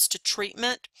response to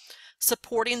treatment,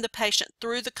 supporting the patient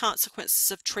through the consequences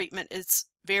of treatment is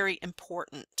very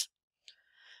important.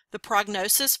 The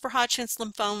prognosis for Hodgkin's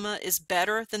lymphoma is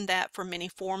better than that for many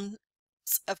forms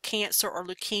of cancer or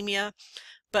leukemia,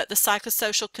 but the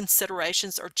psychosocial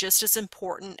considerations are just as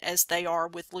important as they are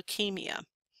with leukemia.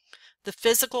 The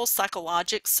physical,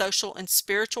 psychologic, social, and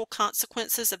spiritual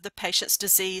consequences of the patient's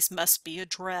disease must be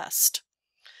addressed.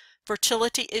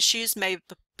 Fertility issues may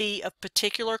be of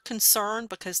particular concern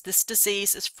because this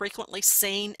disease is frequently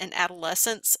seen in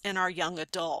adolescents and our young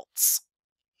adults.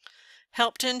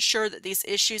 Help to ensure that these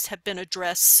issues have been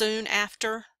addressed soon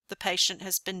after the patient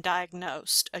has been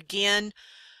diagnosed. Again,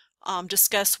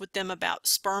 discuss with them about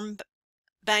sperm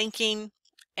banking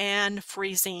and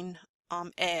freezing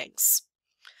eggs.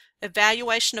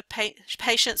 Evaluation of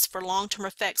patients for long-term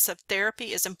effects of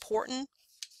therapy is important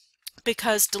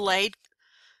because delayed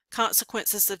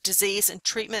consequences of disease and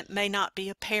treatment may not be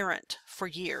apparent for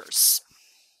years.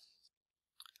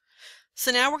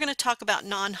 So now we're going to talk about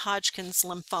non-Hodgkin's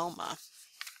lymphoma.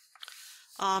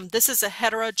 This is a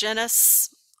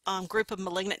heterogeneous group of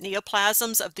malignant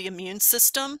neoplasms of the immune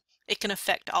system. It can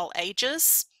affect all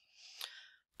ages.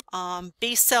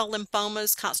 B-cell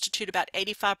lymphomas constitute about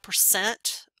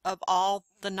 85% of all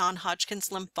the non-Hodgkin's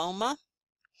lymphoma.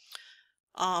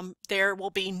 There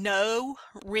will be no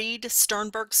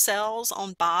Reed-Sternberg cells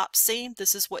on biopsy.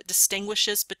 This is what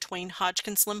distinguishes between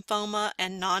Hodgkin's lymphoma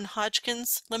and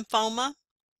non-Hodgkin's lymphoma.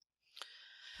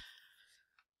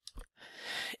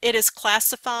 It is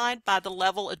classified by the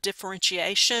level of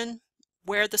differentiation,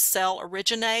 where the cell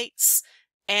originates,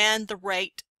 and the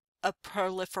rate of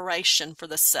proliferation for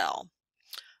the cell.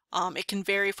 It can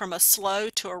vary from a slow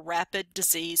to a rapid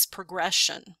disease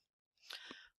progression.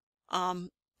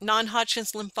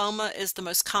 Non-Hodgkin's lymphoma is the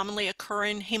most commonly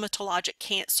occurring hematologic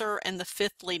cancer and the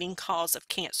 5th leading cause of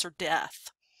cancer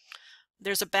death.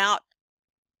 There's about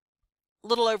a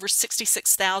little over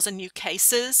 66,000 new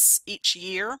cases each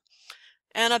year,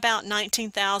 and about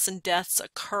 19,000 deaths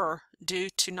occur due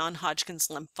to non-Hodgkin's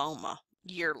lymphoma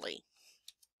yearly.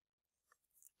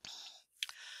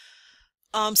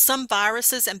 Some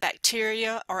viruses and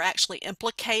bacteria are actually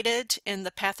implicated in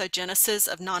the pathogenesis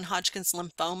of non-Hodgkin's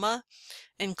lymphoma,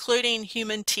 including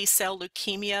human T-cell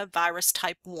leukemia virus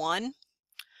type 1,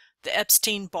 the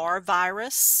Epstein-Barr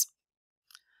virus,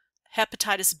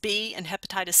 hepatitis B and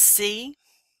hepatitis C,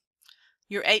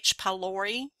 your H.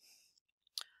 pylori,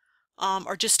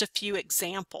 are just a few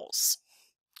examples.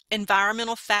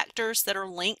 Environmental factors that are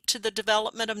linked to the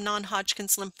development of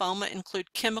non-Hodgkin's lymphoma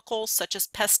include chemicals such as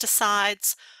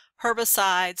pesticides,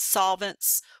 herbicides,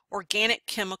 solvents, organic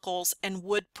chemicals, and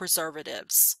wood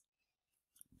preservatives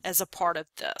as a part of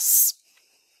this.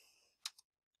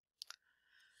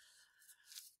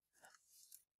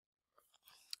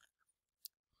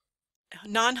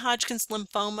 Non-Hodgkin's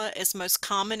lymphoma is most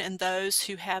common in those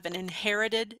who have an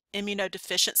inherited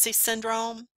immunodeficiency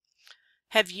syndrome,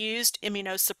 have used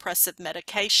immunosuppressive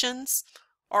medications,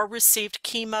 or received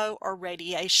chemo or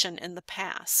radiation in the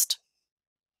past.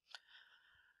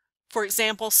 For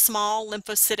example, small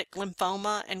lymphocytic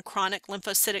lymphoma and chronic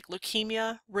lymphocytic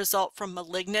leukemia result from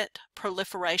malignant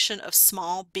proliferation of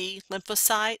small B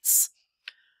lymphocytes,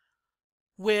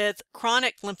 with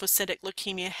chronic lymphocytic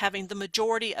leukemia having the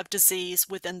majority of disease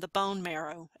within the bone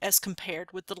marrow as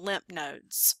compared with the lymph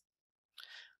nodes.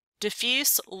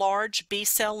 Diffuse large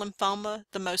B-cell lymphoma,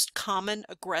 the most common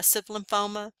aggressive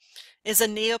lymphoma, is a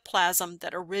neoplasm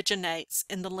that originates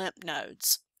in the lymph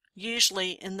nodes,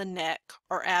 usually in the neck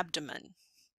or abdomen.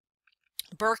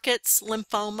 Burkitt's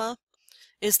lymphoma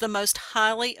is the most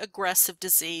highly aggressive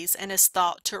disease and is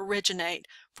thought to originate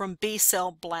from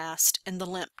B-cell blast in the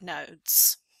lymph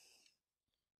nodes.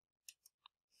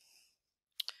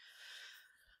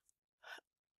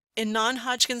 In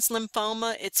non-Hodgkin's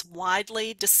lymphoma, it's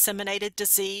widely disseminated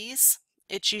disease.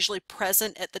 It's usually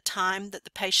present at the time that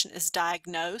the patient is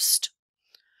diagnosed.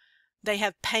 They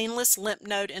have painless lymph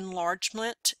node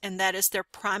enlargement, and that is their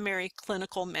primary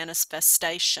clinical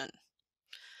manifestation.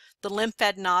 The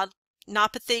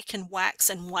lymphadenopathy can wax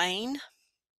and wane,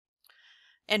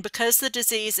 and because the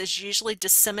disease is usually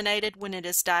disseminated when it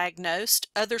is diagnosed,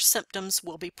 other symptoms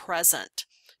will be present,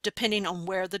 depending on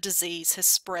where the disease has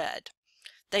spread.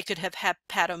 They could have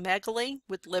hepatomegaly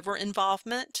with liver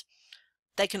involvement.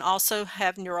 They can also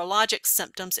have neurologic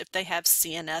symptoms if they have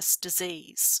CNS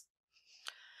disease.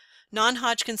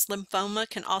 Non-Hodgkin's lymphoma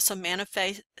can also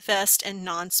manifest in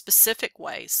non-specific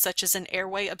ways, such as an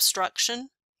airway obstruction,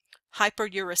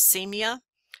 hyperuricemia,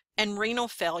 and renal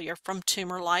failure from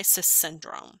tumor lysis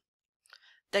syndrome.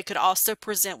 They could also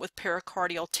present with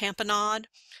pericardial tamponade,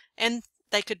 and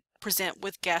they could present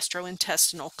with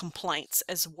gastrointestinal complaints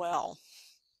as well.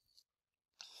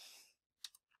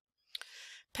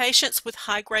 Patients with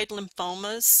high-grade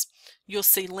lymphomas, you'll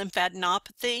see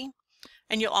lymphadenopathy,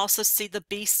 and you'll also see the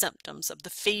B symptoms of the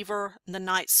fever, the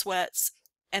night sweats,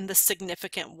 and the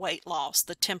significant weight loss,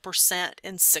 the 10%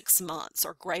 in 6 months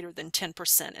or greater than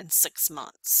 10% in 6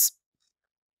 months.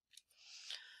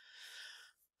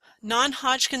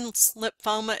 Non-Hodgkin's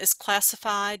lymphoma is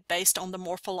classified based on the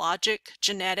morphologic,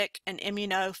 genetic, and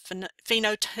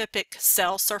immunophenotypic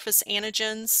cell surface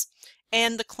antigens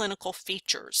and the clinical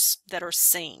features that are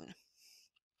seen.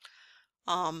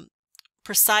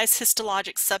 Precise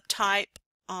histologic subtype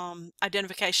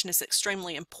identification is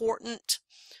extremely important.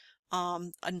 A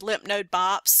lymph node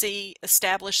biopsy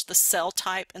established the cell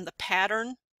type and the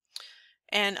pattern.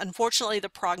 And unfortunately, the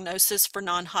prognosis for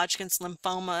non-Hodgkin's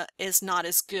lymphoma is not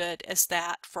as good as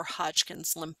that for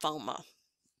Hodgkin's lymphoma.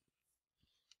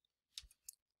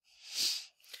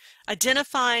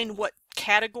 Identifying what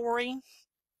category,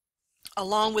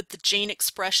 along with the gene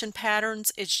expression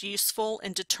patterns, is useful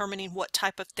in determining what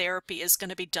type of therapy is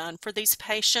going to be done for these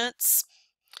patients.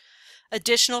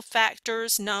 Additional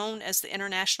factors known as the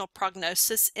International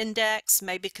Prognosis Index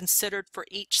may be considered for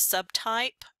each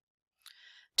subtype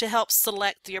to help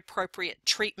select the appropriate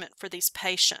treatment for these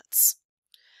patients.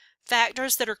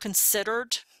 Factors that are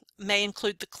considered may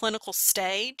include the clinical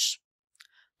stage,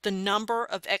 the number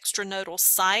of extranodal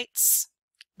sites,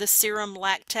 the serum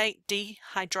lactate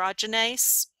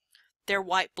dehydrogenase, their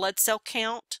white blood cell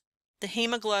count, the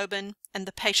hemoglobin, and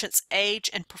the patient's age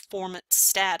and performance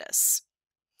status.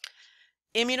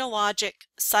 Immunologic,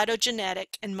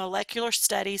 cytogenetic, and molecular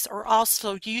studies are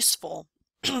also useful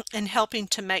in helping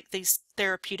to make these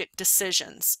therapeutic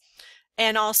decisions,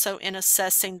 and also in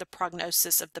assessing the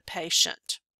prognosis of the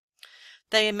patient.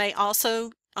 They may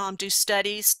also do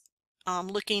studies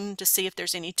looking to see if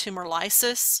there's any tumor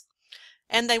lysis,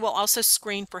 and they will also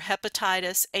screen for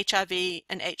hepatitis, HIV,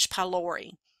 and H.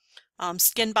 pylori.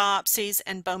 Skin biopsies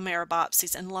and bone marrow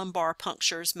biopsies and lumbar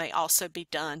punctures may also be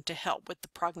done to help with the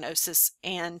prognosis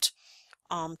and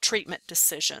treatment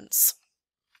decisions.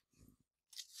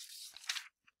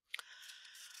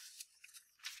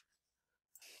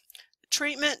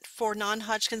 Treatment for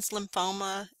non-Hodgkin's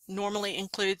lymphoma normally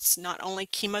includes not only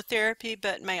chemotherapy,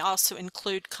 but may also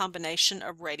include combination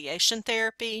of radiation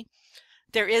therapy.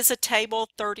 There is a table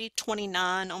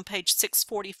 3029 on page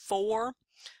 644.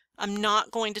 I'm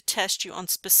not going to test you on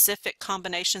specific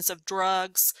combinations of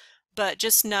drugs, but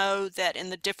just know that in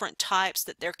the different types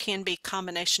that there can be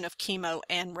combination of chemo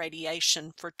and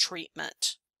radiation for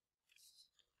treatment.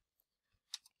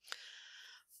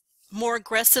 More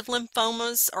aggressive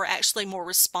lymphomas are actually more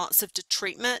responsive to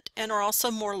treatment and are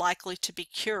also more likely to be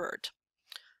cured,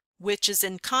 which is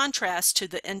in contrast to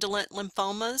the indolent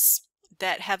lymphomas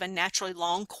that have a naturally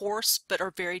long course but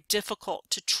are very difficult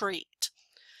to treat.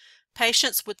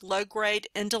 Patients with low-grade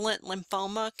indolent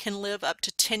lymphoma can live up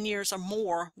to 10 years or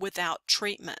more without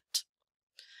treatment.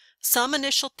 Some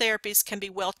initial therapies can be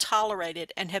well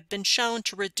tolerated and have been shown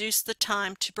to reduce the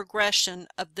time to progression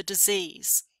of the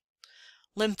disease.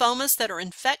 Lymphomas that are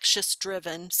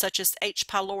infectious-driven, such as H.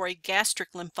 pylori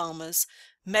gastric lymphomas,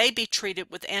 may be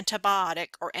treated with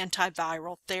antibiotic or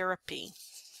antiviral therapy.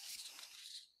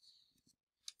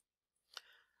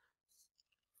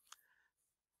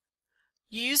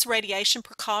 Use radiation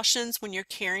precautions when you're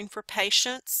caring for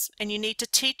patients, and you need to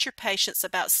teach your patients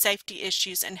about safety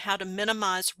issues and how to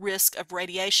minimize risk of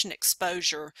radiation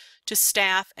exposure to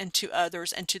staff and to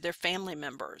others and to their family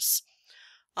members.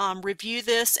 Review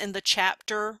this in the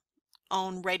chapter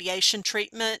on radiation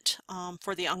treatment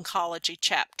for the oncology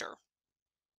chapter.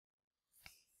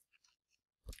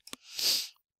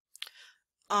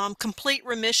 Complete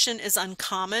remission is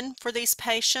uncommon for these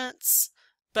patients,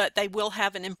 but they will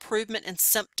have an improvement in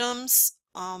symptoms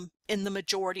in the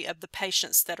majority of the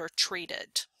patients that are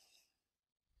treated.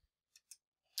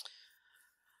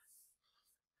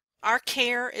 Our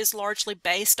care is largely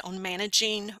based on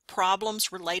managing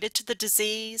problems related to the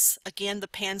disease, again, the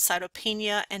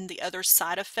pancytopenia and the other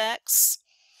side effects.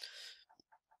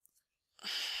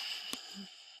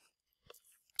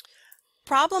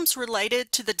 Problems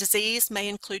related to the disease may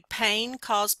include pain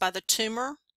caused by the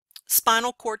tumor,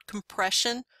 spinal cord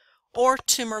compression, or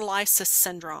tumor lysis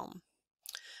syndrome.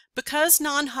 Because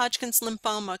non-Hodgkin's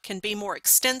lymphoma can be more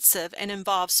extensive and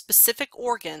involve specific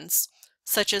organs,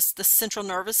 such as the central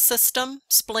nervous system,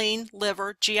 spleen,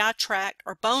 liver, GI tract,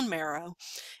 or bone marrow,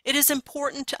 it is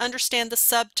important to understand the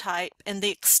subtype and the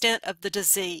extent of the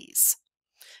disease.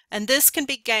 And this can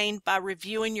be gained by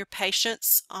reviewing your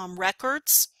patient's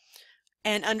records,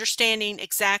 and understanding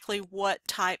exactly what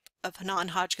type of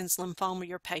non-Hodgkin's lymphoma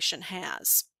your patient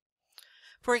has.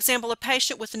 For example, a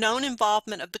patient with known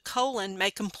involvement of the colon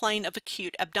may complain of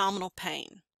acute abdominal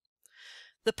pain.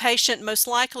 The patient most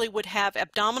likely would have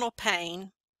abdominal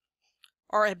pain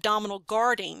or abdominal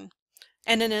guarding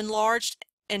and an enlarged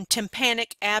and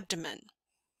tympanic abdomen.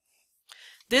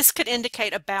 This could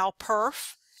indicate a bowel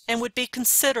perf and would be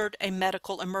considered a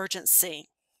medical emergency.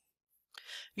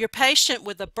 Your patient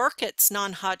with a Burkitt's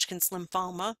non-Hodgkin's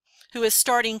lymphoma who is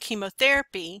starting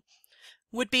chemotherapy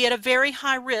would be at a very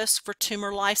high risk for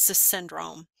tumor lysis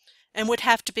syndrome and would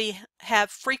have to have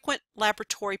frequent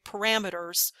laboratory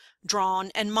parameters drawn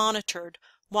and monitored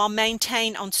while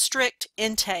maintained on strict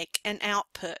intake and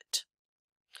output.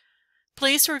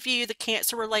 Please review the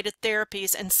cancer-related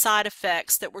therapies and side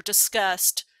effects that were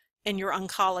discussed in your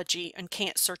oncology and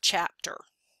cancer chapter.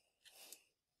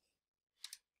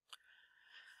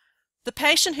 The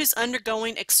patient who's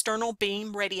undergoing external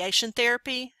beam radiation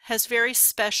therapy has very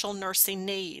special nursing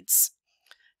needs.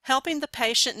 Helping the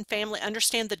patient and family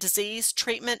understand the disease,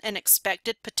 treatment, and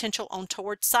expected potential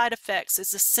untoward side effects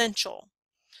is essential.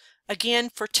 Again,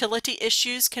 fertility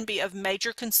issues can be of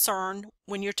major concern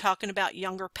when you're talking about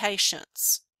younger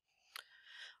patients.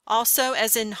 Also,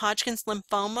 as in Hodgkin's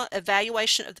lymphoma,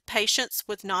 evaluation of the patients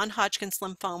with non-Hodgkin's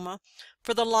lymphoma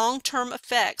for the long-term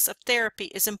effects of therapy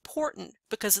is important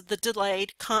because of the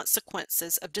delayed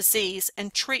consequences of disease,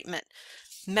 and treatment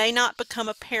may not become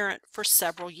apparent for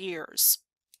several years.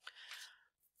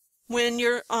 When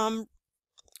you're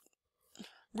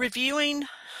reviewing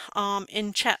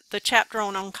in the chapter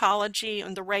on oncology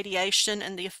and the radiation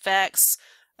and the effects,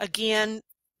 again,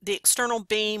 the external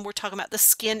beam, we're talking about the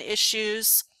skin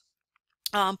issues.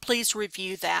 Please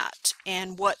review that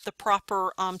and what the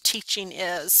proper teaching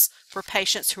is for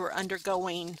patients who are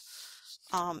undergoing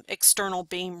external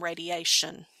beam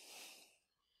radiation.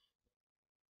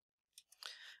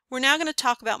 We're now going to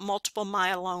talk about multiple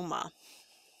myeloma.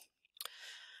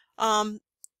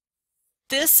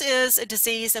 This is a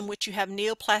disease in which you have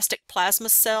neoplastic plasma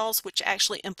cells which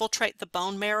actually infiltrate the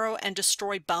bone marrow and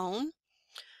destroy bone.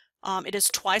 It is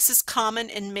twice as common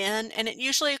in men, and it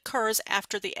usually occurs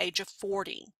after the age of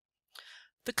 40.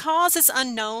 The cause is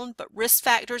unknown, but risk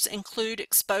factors include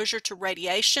exposure to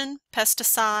radiation,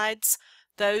 pesticides,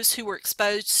 those who were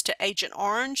exposed to Agent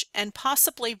Orange, and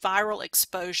possibly viral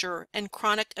exposure and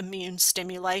chronic immune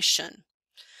stimulation.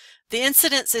 The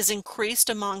incidence is increased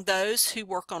among those who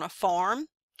work on a farm,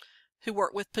 who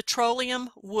work with petroleum,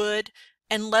 wood,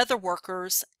 and leather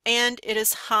workers, and it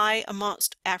is high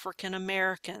amongst African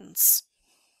Americans.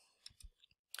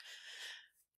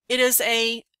 It is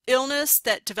an illness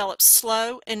that develops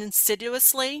slow and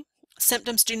insidiously.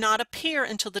 Symptoms do not appear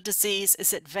until the disease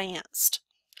is advanced.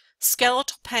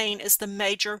 Skeletal pain is the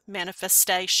major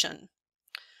manifestation.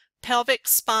 Pelvic,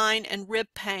 spine, and rib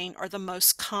pain are the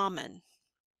most common.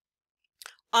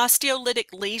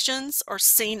 Osteolytic lesions are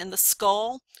seen in the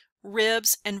skull,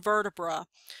 ribs, and vertebra,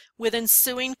 with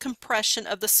ensuing compression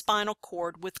of the spinal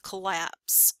cord with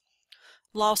collapse.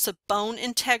 Loss of bone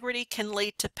integrity can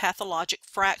lead to pathologic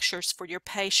fractures for your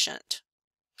patient.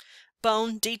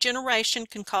 Bone degeneration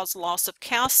can cause loss of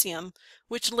calcium,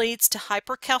 which leads to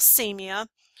hypercalcemia,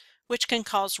 which can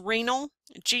cause renal,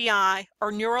 GI,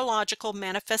 or neurological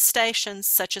manifestations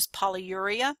such as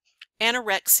polyuria,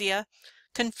 anorexia,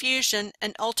 confusion,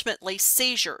 and ultimately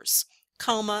seizures,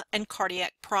 coma, and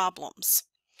cardiac problems.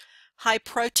 High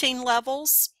protein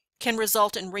levels can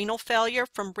result in renal failure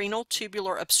from renal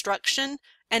tubular obstruction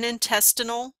and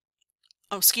interstitial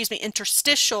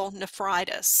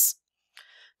nephritis.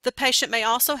 The patient may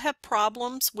also have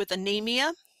problems with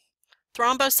anemia,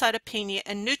 thrombocytopenia,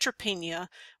 and neutropenia,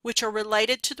 which are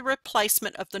related to the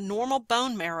replacement of the normal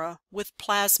bone marrow with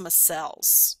plasma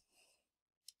cells.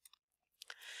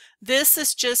 This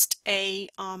is just an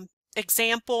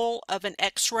example of an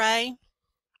X-ray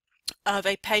of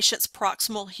a patient's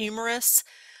proximal humerus.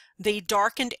 The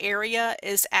darkened area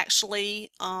is actually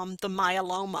the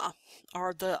myeloma,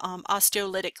 or the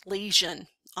osteolytic lesion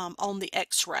on the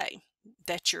X-ray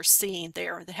that you're seeing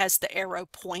there that has the arrow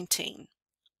pointing.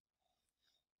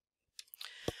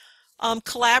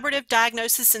 Collaborative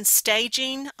diagnosis and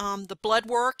staging. The blood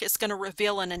work is going to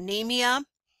reveal an anemia.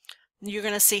 You're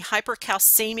going to see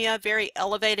hypercalcemia, very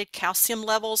elevated calcium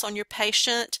levels on your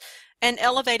patient, and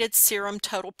elevated serum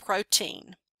total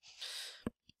protein.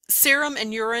 Serum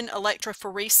and urine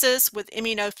electrophoresis with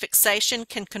immunofixation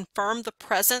can confirm the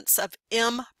presence of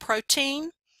M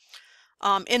protein.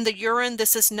 In the urine,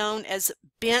 this is known as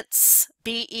Bence,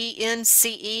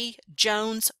 B-E-N-C-E,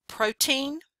 Jones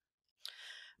protein.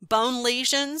 Bone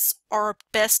lesions are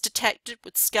best detected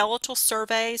with skeletal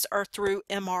surveys or through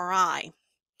MRI.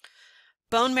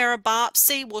 Bone marrow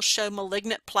biopsy will show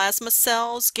malignant plasma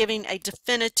cells, giving a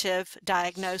definitive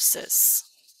diagnosis.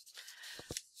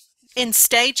 In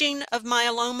staging of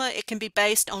myeloma, it can be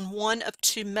based on one of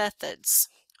two methods.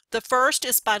 The first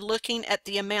is by looking at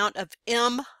the amount of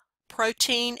M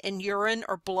protein in urine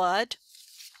or blood,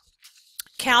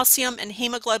 calcium and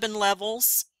hemoglobin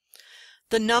levels,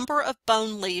 the number of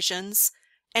bone lesions,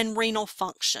 and renal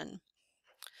function.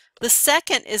 The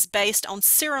second is based on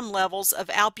serum levels of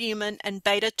albumin and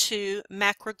beta-2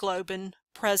 macroglobin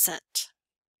present.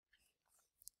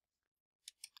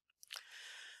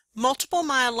 Multiple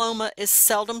myeloma is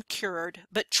seldom cured,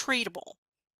 but treatable.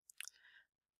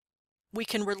 We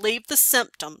can relieve the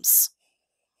symptoms.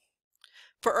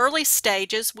 For early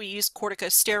stages, we use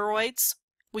corticosteroids,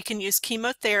 we can use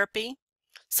chemotherapy,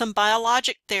 some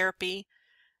biologic therapy,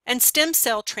 and stem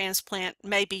cell transplant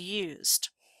may be used.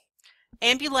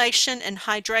 Ambulation and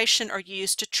hydration are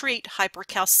used to treat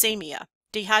hypercalcemia,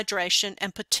 dehydration,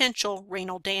 and potential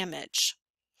renal damage.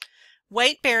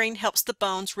 Weight bearing helps the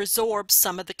bones resorb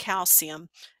some of the calcium,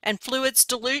 and fluids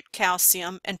dilute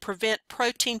calcium and prevent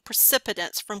protein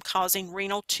precipitants from causing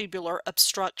renal tubular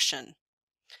obstruction.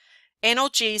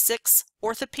 Analgesics,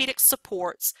 orthopedic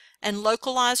supports, and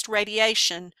localized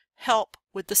radiation help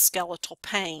with the skeletal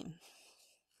pain.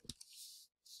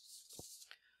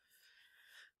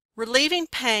 Relieving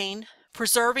pain,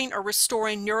 preserving or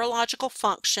restoring neurological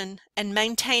function, and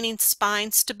maintaining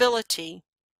spine stability,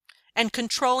 and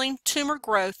controlling tumor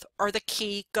growth are the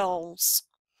key goals.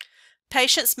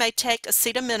 Patients may take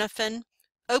acetaminophen,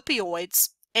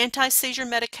 opioids, anti-seizure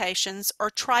medications, or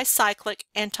tricyclic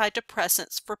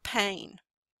antidepressants for pain.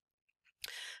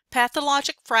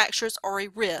 Pathologic fractures are a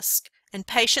risk, and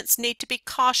patients need to be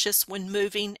cautious when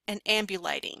moving and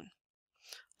ambulating.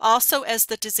 Also, as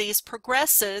the disease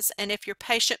progresses, and if your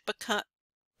patient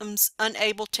becomes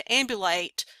unable to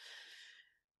ambulate,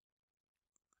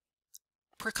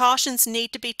 precautions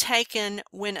need to be taken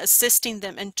when assisting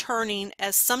them in turning,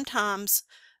 as sometimes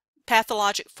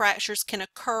pathologic fractures can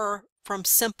occur from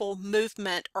simple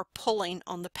movement or pulling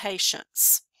on the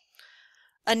patients.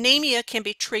 Anemia can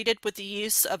be treated with the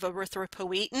use of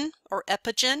erythropoietin or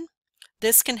Epigen.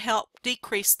 This can help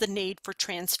decrease the need for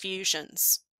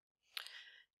transfusions.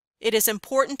 It is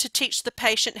important to teach the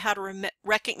patient how to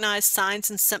recognize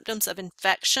signs and symptoms of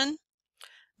infection.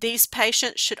 These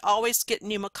patients should always get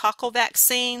pneumococcal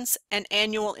vaccines and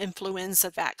annual influenza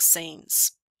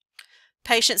vaccines.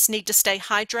 Patients need to stay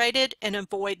hydrated and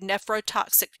avoid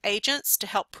nephrotoxic agents to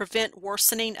help prevent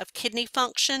worsening of kidney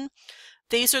function.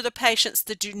 These are the patients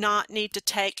that do not need to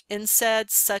take NSAIDs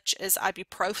such as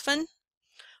ibuprofen,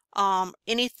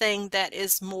 anything that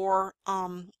is more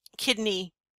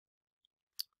kidney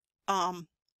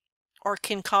or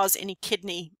can cause any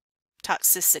kidney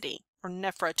toxicity or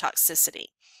nephrotoxicity.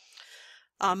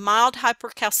 Mild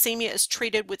hypercalcemia is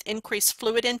treated with increased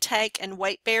fluid intake and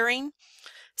weight bearing.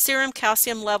 Serum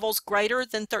calcium levels greater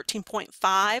than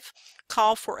 13.5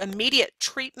 call for immediate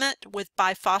treatment with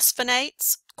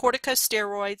biphosphonates,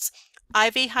 corticosteroids,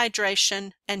 IV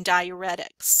hydration, and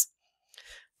diuretics.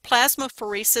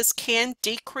 Plasmapheresis can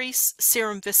decrease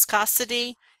serum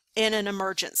viscosity in an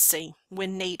emergency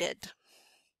when needed.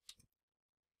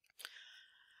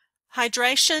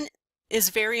 Hydration is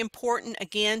very important,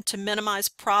 again, to minimize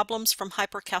problems from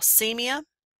hypercalcemia.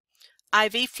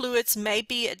 IV fluids may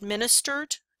be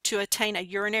administered to attain a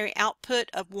urinary output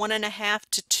of 1.5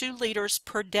 to 2 liters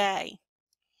per day.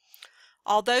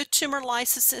 Although tumor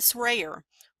lysis is rare,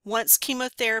 once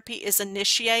chemotherapy is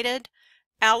initiated,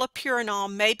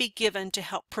 allopurinol may be given to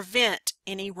help prevent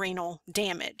any renal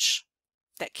damage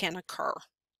that can occur.